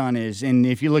Bijan is. And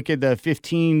if you look at the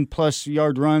 15-plus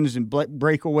yard runs and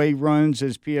breakaway runs,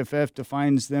 as PFF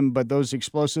defines them, but those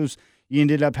explosives, you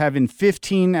ended up having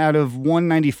 15 out of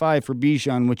 195 for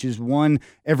Bijan, which is 1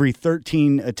 every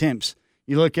 13 attempts.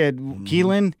 You look at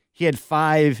Keelan, he had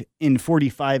 5 in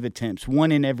 45 attempts,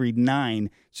 1 in every 9.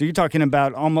 So you're talking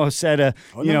about almost at a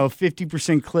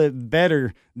 50% clip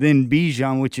better than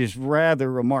Bijan, which is rather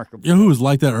remarkable. You know who was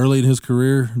like that early in his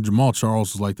career? Jamal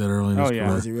Charles was like that early in his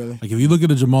career. Was he really? Like if you look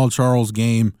at a Jamal Charles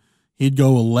game, he'd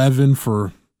go 11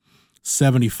 for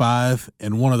 75,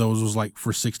 and one of those was like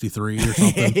for 63 or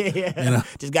something. You know?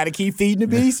 Just got to keep feeding the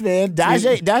beast, man.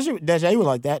 Dajay was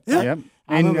like that. Yeah.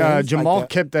 And Jamal like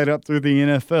kept that up through the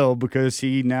NFL, because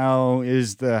he now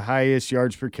is the highest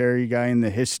yards per carry guy in the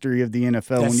history of the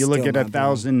NFL. When you look at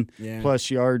 1,000-plus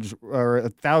yards or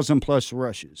 1,000-plus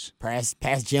rushes.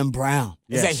 Past Jim Brown.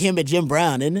 Yes. Is that him at Jim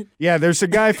Brown, isn't it? Yeah, there's a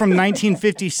guy from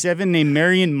 1957 named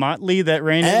Marion Motley that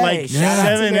ran it like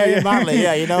 7. Motley.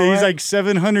 Yeah, you know he's like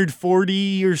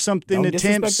 740 or something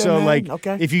attempts. So like,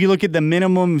 if you look at the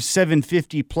minimum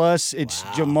 750-plus, it's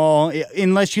Jamal.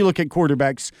 Unless you look at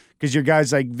quarterbacks, because your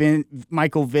guys like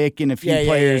Michael Vick and a few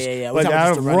players. Yeah. But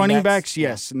out of running backs,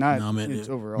 yes, it's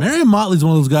overall. Marion Motley's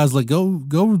one of those guys, like,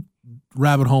 go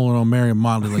rabbit holing on Marion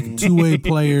Motley, like a two-way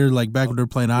player, like back when they were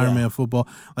playing Ironman football.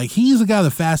 Like, he's a guy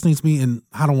that fascinates me, and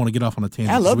I don't want to get off on a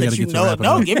tangent. I love that you know it.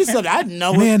 No, give me something. I didn't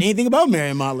know anything about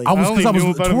Marion Motley. I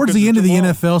was towards the end of the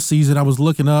NFL season, I was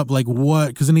looking up, like, what,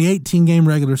 because in the 18-game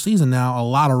regular season now, a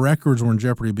lot of records were in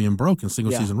jeopardy of being broken,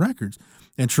 single-season records.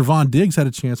 And Trevon Diggs had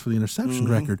a chance for the interception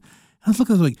record. I was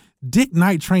looking at like Dick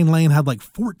Night Train Lane had like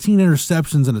 14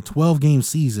 interceptions in a 12-game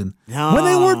season when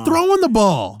they weren't throwing the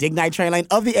ball. Dick Night Train Lane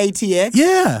of the ATX.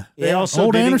 Yeah. They also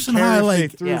Old Anderson High,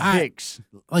 like picks.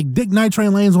 Like Dick Night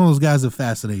Train Lane's one of those guys that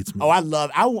fascinates me. Oh,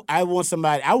 I want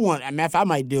somebody. I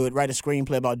might do it. Write a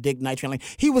screenplay about Dick Night Train Lane.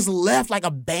 He was left like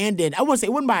abandoned. I wouldn't say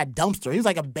it wasn't by a dumpster. He was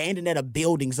like abandoned at a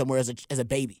building somewhere as a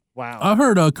baby. Wow. I've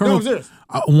heard Colonel.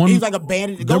 He's like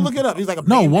abandoned. Go look it up. He's like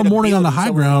abandoned. No, one morning on the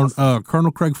high ground,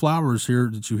 Colonel Craig Flowers here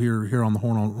that you hear here on the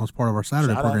Horn as part of our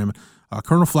Saturday program.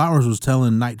 Colonel Flowers was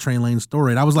telling Night Train Lane's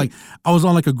story, and I was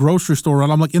on like a grocery store,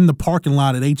 and I'm like in the parking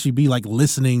lot at HEB, like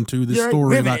listening to this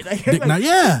story about Dick Night.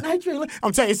 Yeah, Night Train Lane.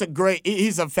 I'm telling you,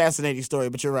 he's a fascinating story.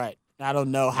 But you're right. I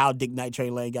don't know how Dick Night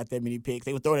Train Lane got that many picks.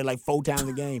 They were throwing it like 4 times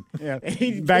a game. Yeah.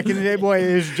 Back in the day, boy,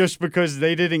 it was just because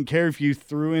they didn't care if you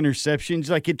threw interceptions.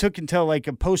 Like, it took until like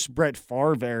a post-Brett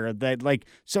Favre era that, like,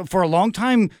 so for a long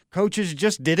time, coaches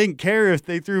just didn't care if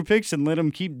they threw picks and let them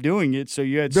keep doing it. So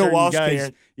you had Bill certain Walsh guys.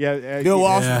 Cared. Yeah, Bill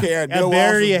Walsh cared. Bill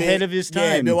very Walsh ahead of his time.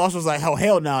 Yeah, Bill Walsh was like, oh,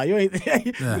 hell no. You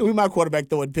ain't we my quarterback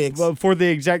throwing picks. Well, for the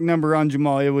exact number on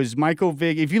Jamal, it was Michael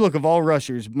Vick. If you look of all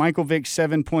rushers, Michael Vick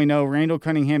 7.0, Randall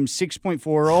Cunningham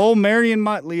 6.4, old Marion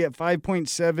Motley at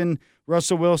 5.7,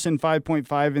 Russell Wilson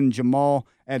 5.5, and Jamal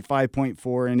at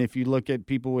 5.4. And if you look at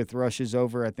people with rushes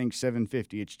over, I think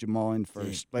 750, it's Jamal in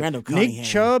first. But Nick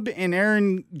Chubb and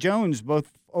Aaron Jones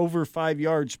both over 5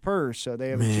 yards per, so they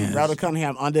have a chance. Randall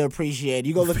Cunningham underappreciated.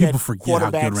 You go look at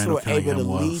quarterbacks who are able to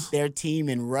lead their team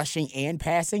in rushing and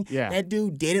passing. Yeah. That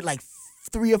dude did it like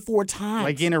 3 or 4 times.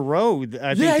 Like in a row,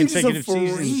 I think consecutive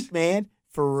seasons. He's a freak, man.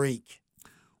 Freak.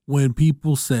 When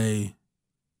people say,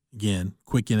 again,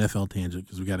 quick NFL tangent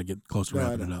because we got to get close to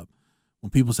wrapping it up. When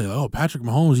people say, oh, Patrick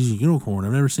Mahomes, he's a unicorn.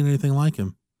 I've never seen anything like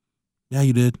him. Yeah,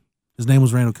 you did. His name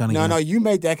was Randall Cunningham. No, you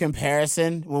made that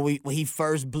comparison when he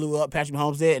first blew up. Patrick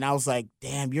Mahomes did, and I was like,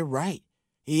 damn, you're right.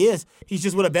 He is. He's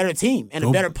just with a better team and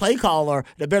a better play caller,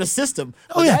 a better system.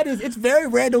 Oh, yeah. It's very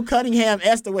Randall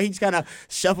Cunningham-esque the way he just kind of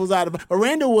shuffles out of it. But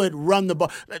Randall would run the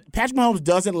ball. Patrick Mahomes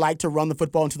doesn't like to run the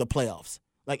football into the playoffs.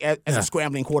 Like as a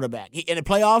scrambling quarterback. In the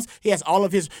playoffs, he has all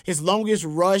of his longest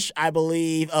rush, I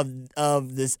believe,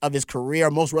 of his career,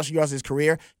 most rushing yards of his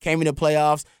career came in the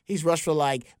playoffs. He's rushed for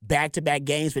like back-to-back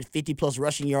games with 50-plus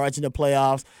rushing yards in the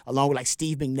playoffs, along with like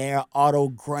Steve McNair, Otto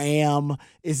Graham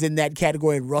is in that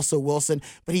category, and Russell Wilson.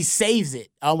 But he saves it.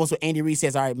 Almost what Andy Reid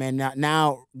says, all right, man,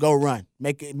 now go run.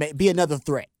 Be another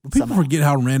threat. Well, people forget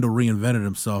how Randall reinvented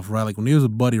himself, right? Like when he was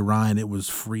with Buddy Ryan, it was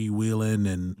freewheeling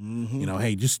and,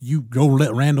 hey, just you go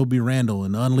let Randall be Randall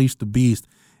and unleash the beast.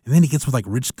 And then he gets with like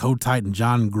Rich Kotite and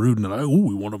John Gruden. And like,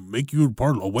 we want to make you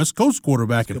part of a West Coast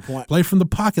quarterback and play from the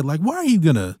pocket. Like, why are you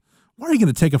gonna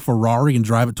take a Ferrari and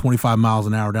drive it 25 miles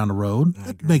an hour down the road?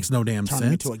 That makes no damn sense. Turn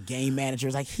him into a game manager.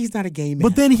 It's like he's not a game manager.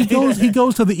 But then he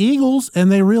goes to the Eagles,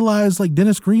 and they realize, like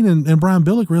Dennis Green and Brian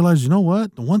Billick realize, you know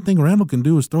what? The one thing Randall can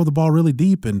do is throw the ball really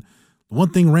deep, and the one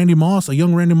thing a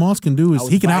young Randy Moss can do is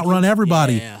he can outrun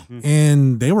everybody. Yeah.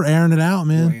 And they were airing it out,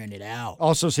 man.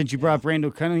 Also, since you brought up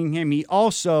Randall Cunningham, he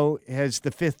also has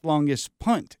the 5th longest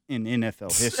punt in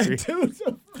NFL history.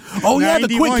 Oh, yeah,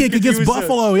 the quick kick against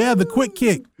Buffalo. The quick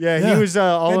kick. Yeah, he was an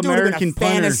All-American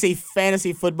punter.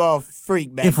 Fantasy football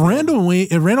freak back If then.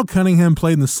 Randall Cunningham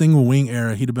played in the single wing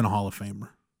era, he'd have been a Hall of Famer.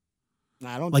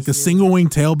 I don't like the single wing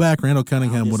tailback, Randall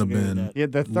Cunningham would have been. Yeah,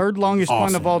 the 3rd longest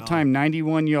punt of all time,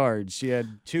 91 yards. He had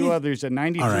 2 others, a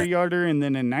 93-yarder and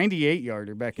then a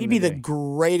 98-yarder back in the day. He'd be the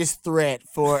greatest threat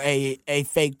for a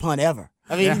fake punt ever.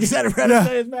 I mean, he just had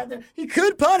a he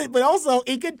could punt it, but also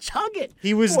he could chug it.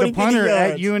 He was the punter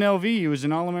at UNLV. He was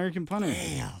an All-American punter.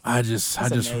 Damn. I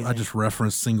just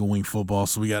referenced single wing football,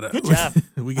 so we got to. Good job.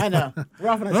 I know. We're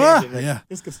off on a tangent. Yeah,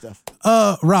 it's good stuff.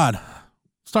 Rod,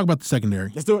 let's talk about the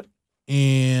secondary. Let's do it.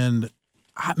 And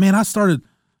I started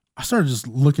just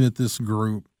looking at this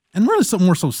group, and really something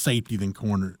more so safety than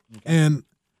corner. Okay. And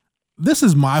this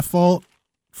is my fault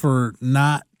for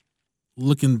not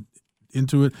looking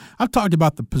into it. I've talked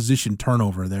about the position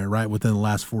turnover there, right, within the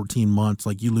last 14 months.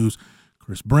 Like you lose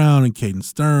Chris Brown and Caden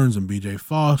Stearns and B.J.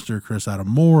 Foster, Chris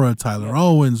Adamora, Tyler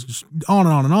Owens, just on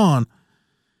and on and on.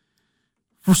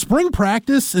 For spring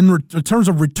practice, in terms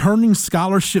of returning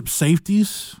scholarship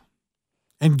safeties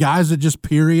and guys that just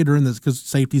period are in this because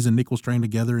safeties and nickels train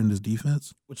together in this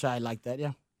defense. Which I like that,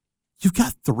 yeah. You've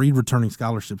got 3 returning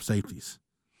scholarship safeties.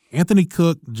 Anthony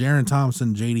Cook, Jaron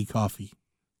Thompson, J.D. Coffey.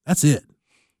 That's it.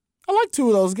 I like 2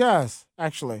 of those guys,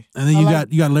 actually. And then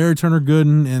you got Larry Turner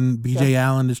Gooden and B.J.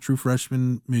 Allen, this true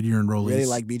freshman mid-year enrollees. Really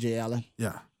like B.J. Allen.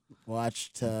 Yeah.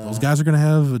 Watched. Those guys are going to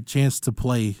have a chance to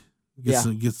play. Get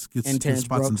Terrence spots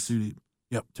Brooks. in the studio.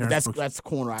 Yep, Terrence Brooks. That's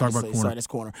corner, Talk obviously. about corner. Sorry, that's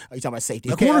corner. Are you talking about safety?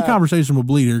 The Okay, corner conversation will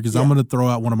bleed here because I'm going to throw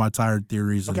out one of my tired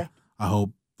theories, and Okay. I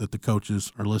hope that the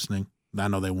coaches are listening. I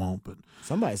know they won't, but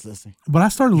somebody's listening. But I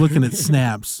started looking at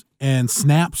snaps and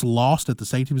snaps lost at the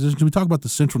safety position. We talk about the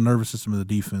central nervous system of the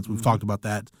defense. We've talked about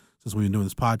that since we've been doing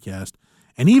this podcast.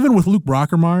 And even with Luke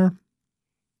Brockermeyer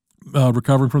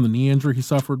recovering from the knee injury he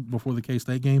suffered before the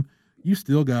K-State game, you've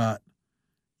got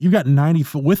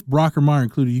 90 with Brockermeyer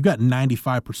included. You got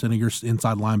 95% of your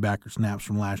inside linebacker snaps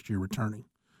from last year returning.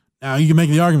 Now you can make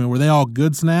the argument, were they all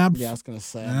good snaps? Yeah, I was going to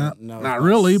say. No, not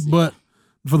really, but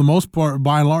for the most part,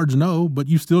 by and large, no. But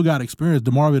you still got experience.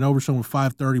 DeMar Van Overshown with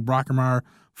 530, Brockermeyer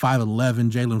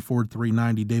 5'11", Jalen Ford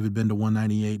 390, David Benda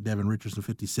 198, Devin Richardson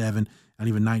 57, and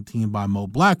even 19 by Mo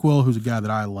Blackwell, who's a guy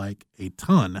that I like a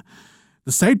ton.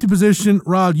 The safety position,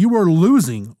 Rod, you were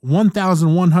losing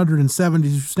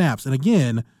 1,172 snaps. And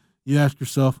again, you ask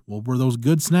yourself, well, were those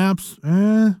good snaps?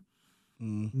 By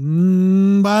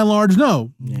and large,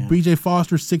 no. Yeah. B.J.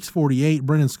 Foster, 648.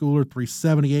 Brendan Schooler,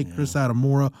 378. Yeah. Chris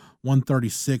Adamora,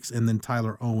 136. And then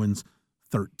Tyler Owens,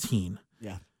 13.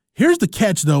 Yeah. Here's the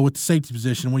catch, though, with the safety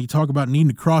position when you talk about needing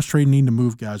to cross-trade and needing to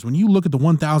move guys. When you look at the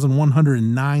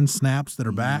 1,109 snaps that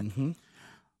are back,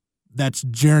 that's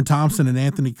Jaron Thompson and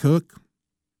Anthony Cook.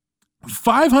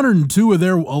 502 of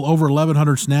their over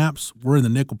 1,100 snaps were in the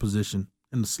nickel position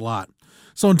in the slot.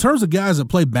 So in terms of guys that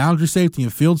play boundary safety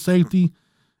and field safety,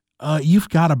 you've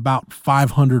got about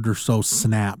 500 or so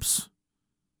snaps,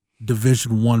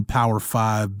 Division I, Power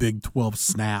 5, Big 12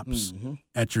 snaps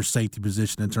at your safety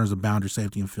position in terms of boundary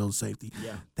safety and field safety.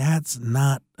 Yeah. That's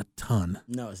not a ton.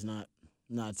 No, it's not.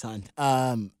 Not a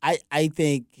ton. I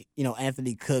think,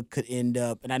 Anthony Cook could end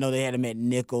up, and I know they had him at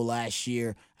nickel last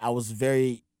year. I was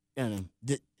very,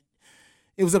 it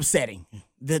was upsetting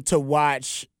to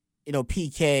watch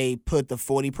PK put the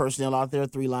 40 personnel out there,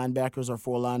 3 linebackers or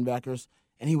 4 linebackers,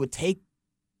 and he would take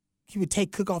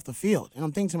Cook off the field. And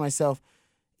I'm thinking to myself,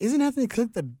 isn't Anthony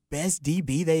Cook the best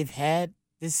DB they've had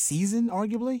this season,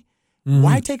 arguably? Mm-hmm.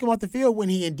 Why take him off the field when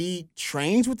he indeed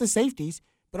trains with the safeties,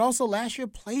 but also last year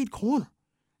played corner?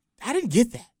 I didn't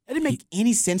get that. That didn't make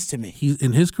any sense to me.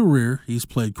 In his career, he's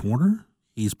played corner.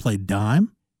 He's played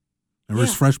dime. Remember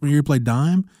his freshman year, he played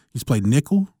dime. He's played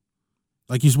nickel.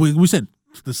 Like we said,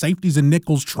 the safeties and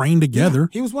nickels train together.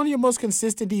 Yeah, he was one of your most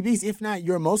consistent DBs, if not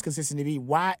your most consistent DB.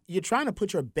 Why you're trying to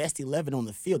put your best 11 on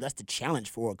the field? That's the challenge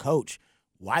for a coach.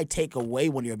 Why take away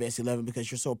one of your best 11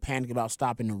 because you're so panicked about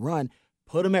stopping the run?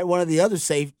 Put him at one of the other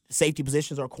safety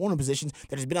positions or corner positions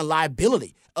that has been a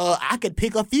liability. I could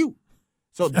pick a few.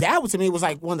 So that to me was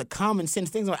like one of the common sense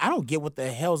things. I don't get what the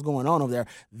hell's going on over there.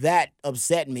 That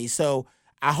upset me. So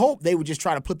I hope they would just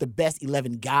try to put the best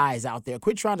 11 guys out there.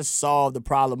 Quit trying to solve the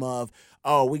problem of,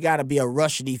 we got to be a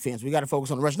rush defense. We got to focus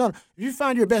on the rush. No, if you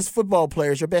find your best football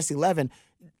players, your best 11,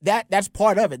 that's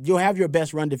part of it. You'll have your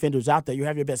best run defenders out there. You'll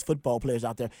have your best football players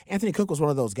out there. Anthony Cook was one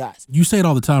of those guys. You say it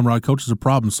all the time, Rod. Coaches are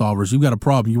problem solvers. You've got a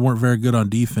problem. You weren't very good on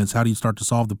defense. How do you start to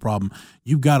solve the problem?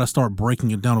 You've got to start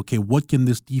breaking it down. Okay, what can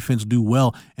this defense do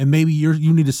well? And maybe you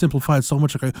need to simplify it so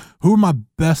much. Okay, who are my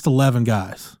best 11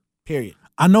 guys? Period.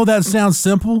 I know that sounds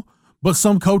simple, but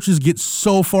some coaches get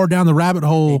so far down the rabbit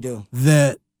hole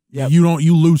that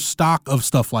you lose stock of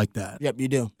stuff like that. Yep, you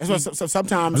do. That's why so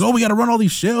sometimes we got to run all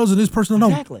these shells and this person.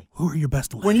 Exactly. No, who are your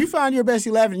best 11? When you find your best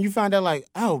 11, you find out like,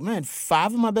 oh man,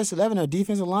 5 of my best 11 are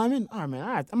defensive linemen. All right,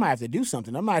 man, I might have to do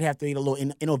something. I might have to be a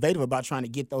little innovative about trying to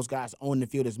get those guys on the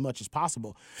field as much as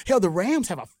possible. Hell, the Rams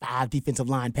have a 5 defensive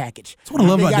line package. That's what I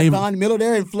love about David. They got Von Miller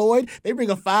there and Floyd. They bring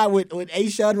a 5 with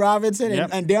A'Shawn Robinson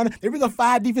and Darren. They bring a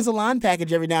 5 defensive line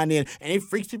package every now and then, and it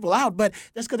freaks people out. But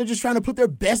that's because they're just trying to put their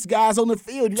best guys on the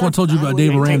field. That's what I told you about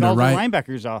David Aranda, right? Take all the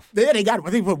linebackers off. Yeah, they got.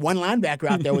 I think put one linebacker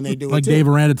out there when they do like it. Like Dave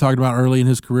Aranda talked about early in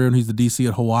his career, and he's the DC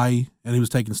at Hawaii, and he was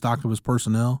taking stock of his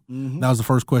personnel. Mm-hmm. That was the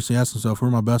first question he asked himself: who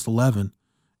are my best 11?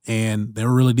 And they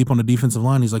were really deep on the defensive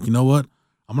line. He's like, you know what?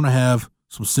 I'm going to have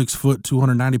some 6-foot,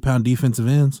 290-pound defensive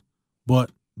ends,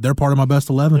 but they're part of my best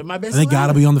 11. They're my best and they got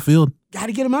to be on the field. Got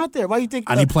to get them out there. Why do you think?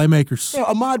 I need playmakers.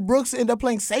 Ahmad Brooks ended up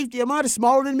playing safety. Ahmad is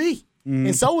smaller than me. Mm.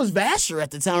 And so was Vasher at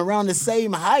the time, around the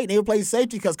same height. They would play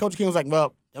safety because Coach King was like,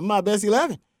 well, they're my best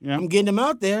 11. Yep. I'm getting them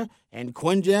out there, and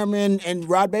Quinn Jam and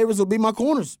Rod Babers will be my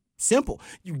corners. Simple.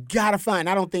 You got to find.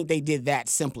 I don't think they did that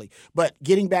simply. But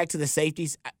getting back to the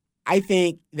safeties, I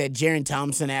think that Jerrin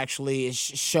Thompson actually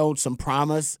showed some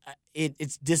promise.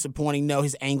 It's disappointing. No,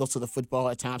 his angles to the football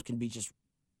at times can be just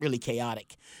really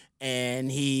chaotic.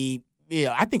 And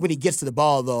I think when he gets to the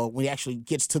ball, though, when he actually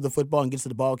gets to the football and gets to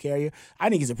the ball carrier, I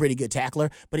think he's a pretty good tackler.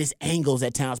 But his angles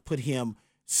at times put him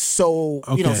so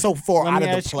far out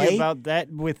of the play. Let me ask you about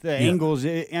that with the angles.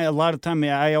 A lot of time,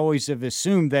 I always have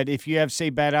assumed that if you have, say,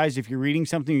 bad eyes, if you're reading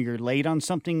something or you're late on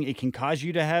something, it can cause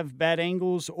you to have bad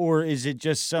angles, or is it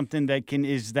just something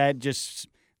is that just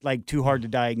like too hard to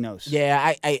diagnose?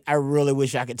 Yeah, I really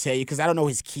wish I could tell you because I don't know what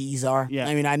his keys are. Yeah.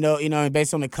 I mean, I know,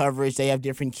 based on the coverage, they have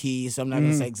different keys. So I'm not going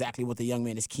to say exactly what the young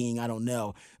man is keying. I don't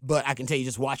know. But I can tell you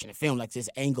just watching the film, like his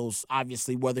angles,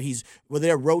 obviously, whether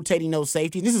they're rotating those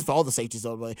safeties. This is for all the safeties,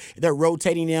 though. But they're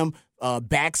rotating them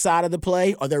back side of the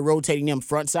play or they're rotating them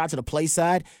front side to the play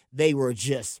side. They were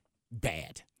just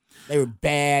bad. They were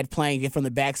bad playing it from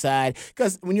the backside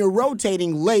because when you're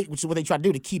rotating late, which is what they try to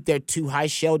do to keep their too high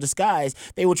shell disguise,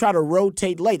 they will try to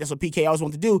rotate late. That's what PK always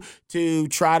wanted to do to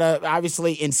try to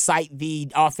obviously incite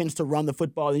the offense to run the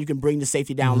football, and you can bring the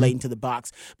safety down late into the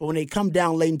box. But when they come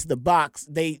down late into the box,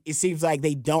 it seems like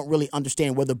they don't really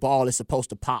understand where the ball is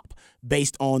supposed to pop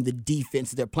based on the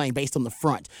defense they're playing, based on the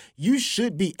front. You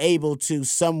should be able to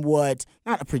somewhat,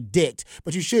 not predict,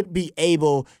 but you should be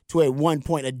able to at one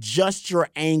point adjust your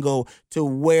angle to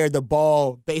where the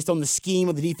ball, based on the scheme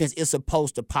of the defense, is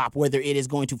supposed to pop, whether it is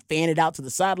going to fan it out to the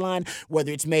sideline,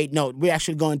 whether it's we're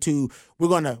actually going to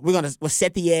we'll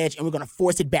set the edge and we're going to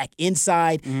force it back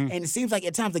inside. Mm-hmm. And it seems like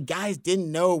at times the guys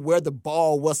didn't know where the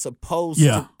ball was supposed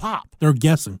to pop. They're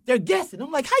guessing.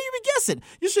 I'm like, how you be guessing?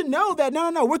 You should know that.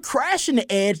 No, we're crashing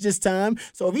the edge this time.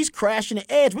 So if he's crashing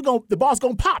the edge, the ball's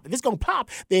going to pop. If it's going to pop,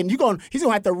 then he's going to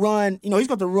have to run, he's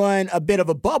going to run a bit of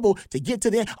a bubble to get to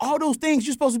the end. All those things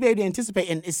you're supposed to be able to anticipate,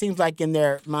 and it seems like in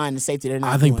their mind, the safety, they're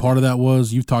not. I think part of that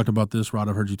was, you've talked about this, Rod.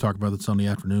 I've heard you talk about this on the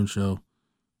afternoon show.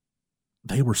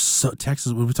 They were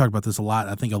Texas, we talked about this a lot.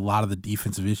 I think a lot of the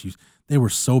defensive issues, they were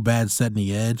so bad setting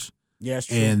the edge. Yes,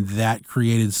 true. And that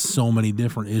created so many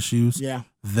different issues. Yeah.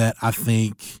 that I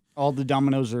think all the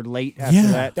dominoes are late after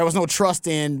that. There was no trust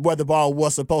in where the ball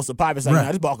was supposed to pop. It's like, Right.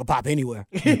 no, this ball could pop anywhere.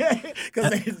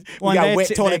 Because we got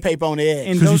wet toilet paper on the edge.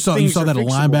 And Because those you things saw are that at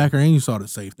fixable. linebacker and you saw it at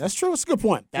safety. That's true. It's a good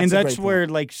point. And a that's great where,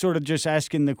 point. like, sort of just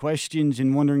asking the questions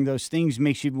and wondering those things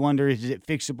makes you wonder, is it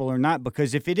fixable or not?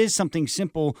 Because if it is something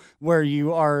simple where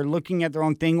you are looking at the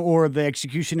wrong thing or the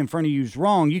execution in front of you is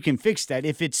wrong, you can fix that.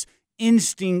 If it's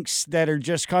instincts that are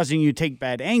just causing you to take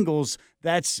bad angles,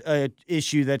 that's a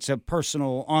issue that's a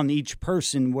personal on each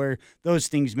person where those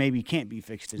things maybe can't be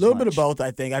fixed as A little much. bit of both, I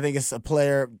think. I think it's a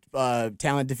player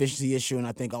talent deficiency issue, and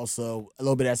I think also a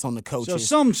little bit that's on the coaches. So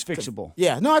some's fixable.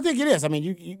 Yeah, no, I think it is. I mean,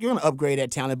 you're going to upgrade that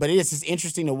talent, but it is just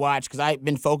interesting to watch because I've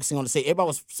been focusing on the safety. Everybody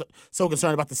was so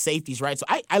concerned about the safeties, right? So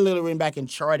I literally went back and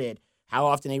charted how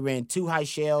often they ran two high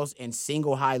shells and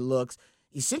single high looks.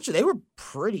 Essentially, they were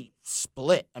pretty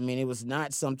split. I mean, it was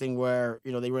not something where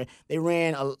they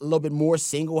ran a little bit more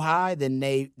single high than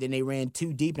they ran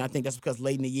too deep, and I think that's because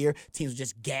late in the year teams were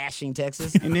just gashing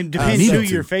Texas. And it depends who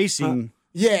you're facing.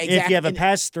 Yeah, exactly. If you have a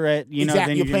pass threat,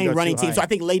 then you're playing go running too teams. So high. I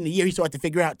think late in the year he started to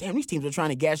figure out, damn, these teams are trying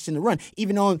to gash in the run.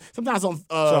 Even on sometimes on So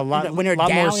a lot, when they're lot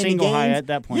down more in single games, high at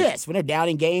that point. Yes, when they're down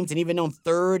in games, and even on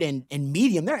third and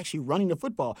medium, they're actually running the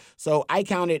football. So I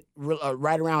counted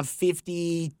right around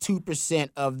 52%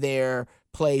 of their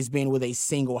plays being with a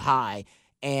single high.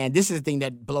 And this is the thing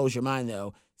that blows your mind,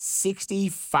 though.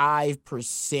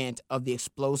 65% of the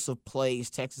explosive plays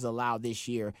Texas allowed this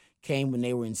year came when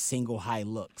they were in single high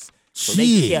looks. So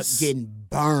they kept getting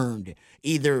burned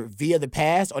either via the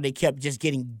pass or they kept just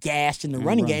getting gashed in the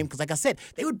running game because, like I said,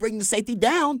 they would bring the safety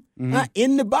down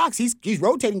in the box. He's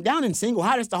rotating down in single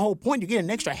high. That's the whole point. You get an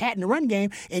extra hat in the run game,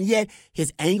 and yet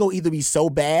his angle either be so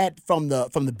bad from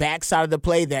the back side of the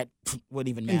play that wouldn't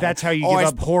even matter. And that's how you give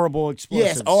up horrible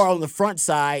explosives. Yes, or on the front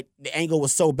side, the angle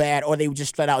was so bad, or they would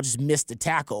just flat out just miss the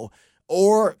tackle.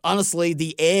 Or, honestly,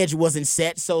 the edge wasn't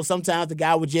set, so sometimes the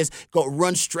guy would just go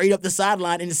run straight up the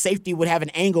sideline, and the safety would have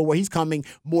an angle where he's coming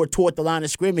more toward the line of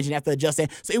scrimmage and have to adjust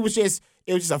that. So it was just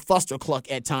a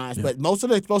fuster-cluck at times. Yeah. But most of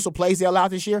the explosive plays they allowed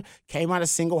this year came out of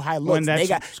single high looks.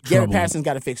 Garrett Patterson's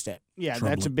got to fix that. Yeah,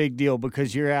 that's a big deal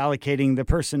because you're allocating the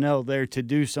personnel there to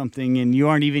do something, and you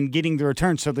aren't even getting the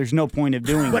return, so there's no point of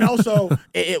doing it. But also,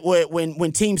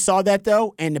 when teams saw that,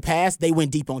 though, in the past, they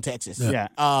went deep on Texas. Yeah.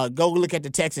 Go look at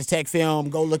the Texas Tech film.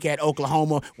 Go look at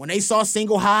Oklahoma. When they saw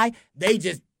single high, they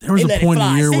just There was a point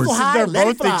in the year where there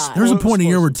was a point in the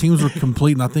year where teams were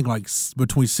completing, I think, like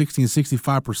between 60 and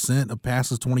 65% of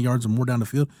passes 20 yards or more down the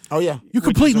field. Oh yeah, you're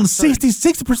completing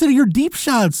 60% of your deep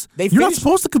shots. You're not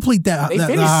supposed to complete that. They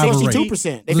finished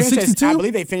 62%. They finished 62? I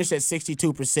believe they finished at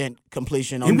 62%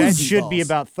 completion. And that should be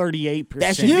about 38%.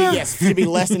 That should be should be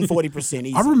less than 40%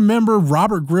 easy. I remember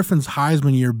Robert Griffin's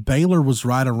Heisman year. Baylor was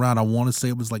right around, I want to say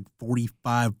it was like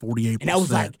 45, 48%. And that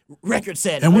was like record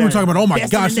setting. And we were talking about, oh my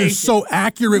gosh, they're so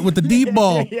accurate with the deep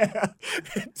ball. Yeah.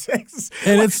 Texas.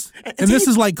 And this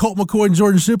is like Colt McCoy and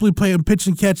Jordan Shipley playing pitch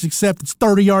and catch, except it's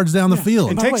 30 yards down the field.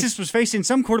 And Texas was facing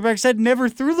some quarterbacks that never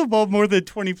threw the ball more than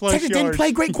 20-plus yards. Texas didn't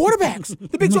play great quarterbacks.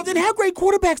 The Big 12 didn't have great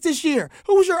quarterbacks this year.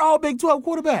 Who was your all Big 12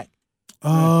 quarterback?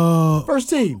 First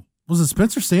team. Was it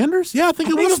Spencer Sanders? Yeah, I think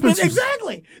it was Spencer.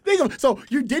 Exactly. So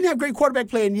you didn't have great quarterback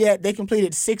play, and yet they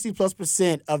completed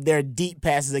 60+% of their deep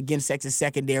passes against Texas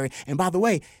secondary. And by the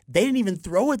way, they didn't even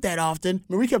throw it that often. I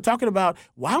mean, we kept talking about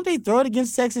why don't they throw it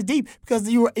against Texas deep? Because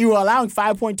you were allowing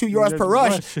 5.2 yards per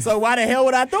rush. So why the hell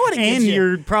would I throw it against and you?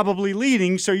 you're probably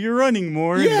leading, so you're running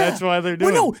more. Yeah. And that's why they're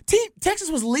doing it. Well, no,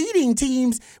 Texas was leading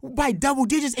teams by double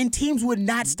digits, and teams would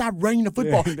not stop running the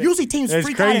football. Usually teams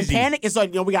freak out and panic. It's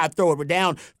like, we got to throw it. We're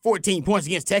down 14 points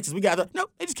against Texas. We got to no.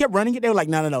 They just kept running it. They were like,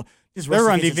 no. Their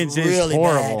run defense is really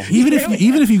horrible. Bad.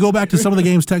 Even if you go back to some of the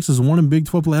games Texas won in Big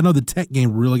 12 play, I know the Tech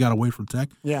game really got away from Tech.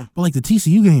 Yeah. But like the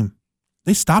TCU game,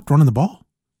 they stopped running the ball,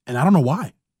 and I don't know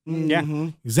why. Yeah.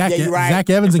 Zach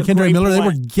Evans and Kendra Miller, they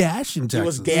were gashing Texas. He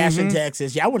was gashing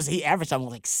Texas. Yeah, I would say he averaged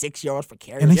something like 6 yards per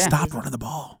carry. And they stopped running the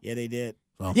ball. Yeah, they did.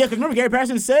 So. Yeah, because remember Gary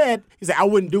Patterson said, he said, I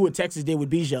wouldn't do what Texas did with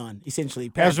Bijan,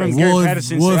 essentially. That's when Gary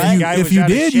Patterson said if you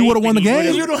did, you would have won the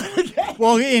game.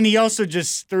 Well, and he also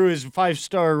just threw his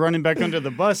 5-star running back under the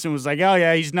bus and was like, oh,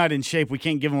 yeah, he's not in shape. We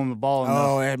can't give him the ball enough.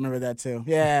 Oh, I remember that too.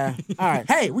 Yeah. All right.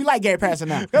 Hey, we like Gary Patterson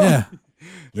now. Yeah.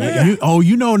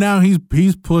 You know now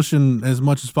he's pushing as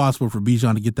much as possible for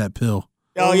Bijan to get that pill.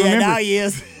 Oh, yeah, now he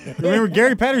is. Remember,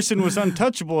 Gary Patterson was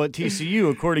untouchable at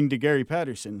TCU, according to Gary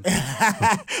Patterson.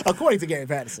 According to Gary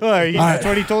Patterson. Well, that's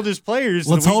what he told his players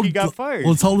the week he got fired.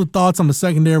 Let's hold the thoughts on the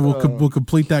secondary. We'll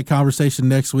complete that conversation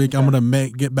next week. I'm going to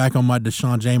get back on my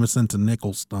Deshaun Jameson to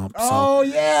nickel stump. So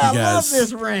I love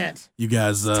this rant. You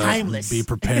guys Timeless. Be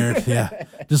prepared. Yeah.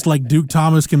 Just like Duke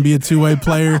Thomas can be a two-way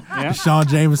player, Deshaun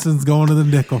Jameson's going to the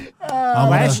nickel.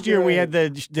 Last year we had the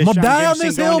Deshaun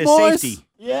Jameson going to boys. safety.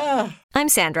 Yeah. I'm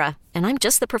Sandra, and I'm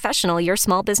just the professional your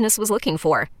small business was looking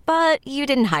for. But you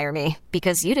didn't hire me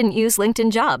because you didn't use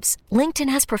LinkedIn Jobs. LinkedIn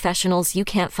has professionals you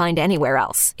can't find anywhere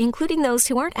else, including those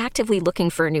who aren't actively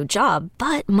looking for a new job,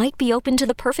 but might be open to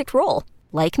the perfect role,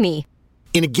 like me.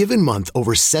 In a given month,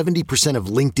 over 70% of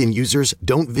LinkedIn users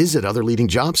don't visit other leading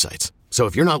job sites. So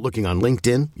if you're not looking on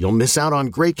LinkedIn, you'll miss out on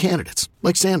great candidates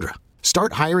like Sandra.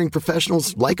 Start hiring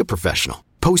professionals like a professional.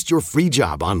 Post your free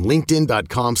job on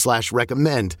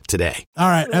linkedin.com/recommend today. All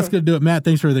right, that's going to do it. Matt,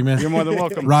 thanks for everything, man. You're more than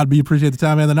welcome. Rod B, appreciate the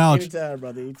time and the knowledge. Anytime,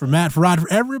 brother. For Matt, for Rod,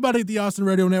 for everybody at the Austin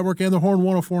Radio Network and the Horn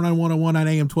 104.9, 101.9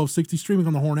 AM 1260, streaming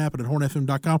on the Horn app and at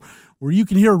hornfm.com, where you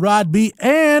can hear Rod B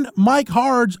and Mike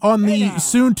Harge on the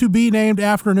soon-to-be-named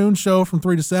afternoon show from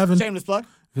 3 to 7. Shameless plug.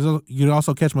 You can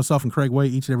also catch myself and Craig Way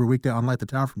each and every weekday on Light the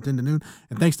Tower from 10 to noon.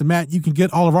 And thanks to Matt, you can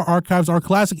get all of our archives. Our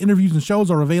classic interviews and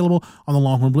shows are available on the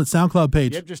Longhorn Blitz SoundCloud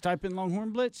page. Yep, just type in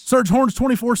Longhorn Blitz. Search Horns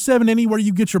 24/7 anywhere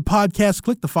you get your podcast.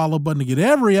 Click the follow button to get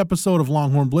every episode of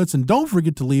Longhorn Blitz. And don't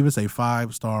forget to leave us a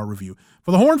 5-star review.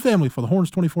 For the Horn family, for the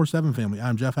Horns 24/7 family,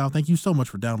 I'm Jeff Howe. Thank you so much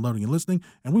for downloading and listening.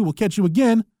 And we will catch you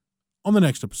again on the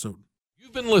next episode.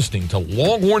 You've been listening to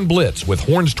Longhorn Blitz with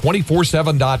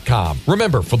Horns247.com.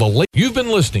 Remember, you've been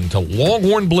listening to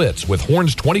Longhorn Blitz with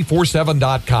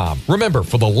Horns247.com. Remember,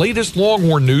 for the latest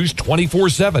Longhorn news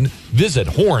 24/7, visit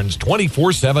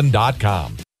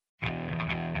Horns247.com.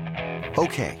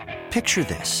 Okay, picture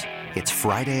this. It's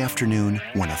Friday afternoon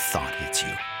when a thought hits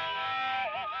you.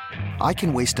 I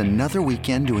can waste another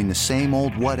weekend doing the same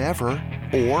old whatever,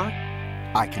 or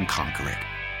I can conquer it.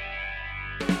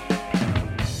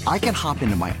 I can hop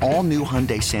into my all-new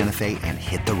Hyundai Santa Fe and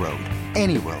hit the road.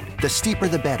 Any road. The steeper,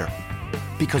 the better.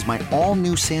 Because my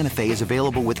all-new Santa Fe is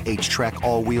available with H-Track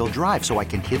all-wheel drive, so I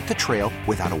can hit the trail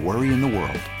without a worry in the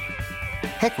world.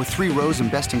 Heck, with 3 rows and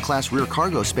best-in-class rear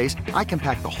cargo space, I can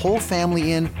pack the whole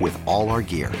family in with all our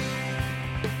gear.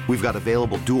 We've got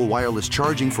available dual wireless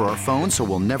charging for our phones, so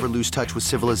we'll never lose touch with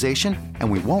civilization, and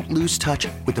we won't lose touch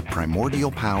with the primordial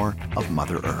power of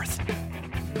Mother Earth.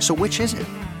 So which is it?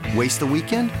 Waste the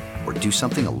weekend or do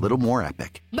something a little more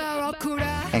epic?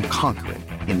 And conquer it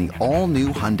in the all-new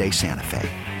Hyundai Santa Fe.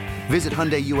 Visit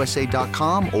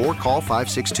HyundaiUSA.com or call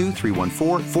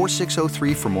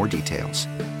 562-314-4603 for more details.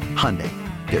 Hyundai,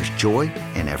 there's joy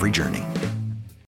in every journey.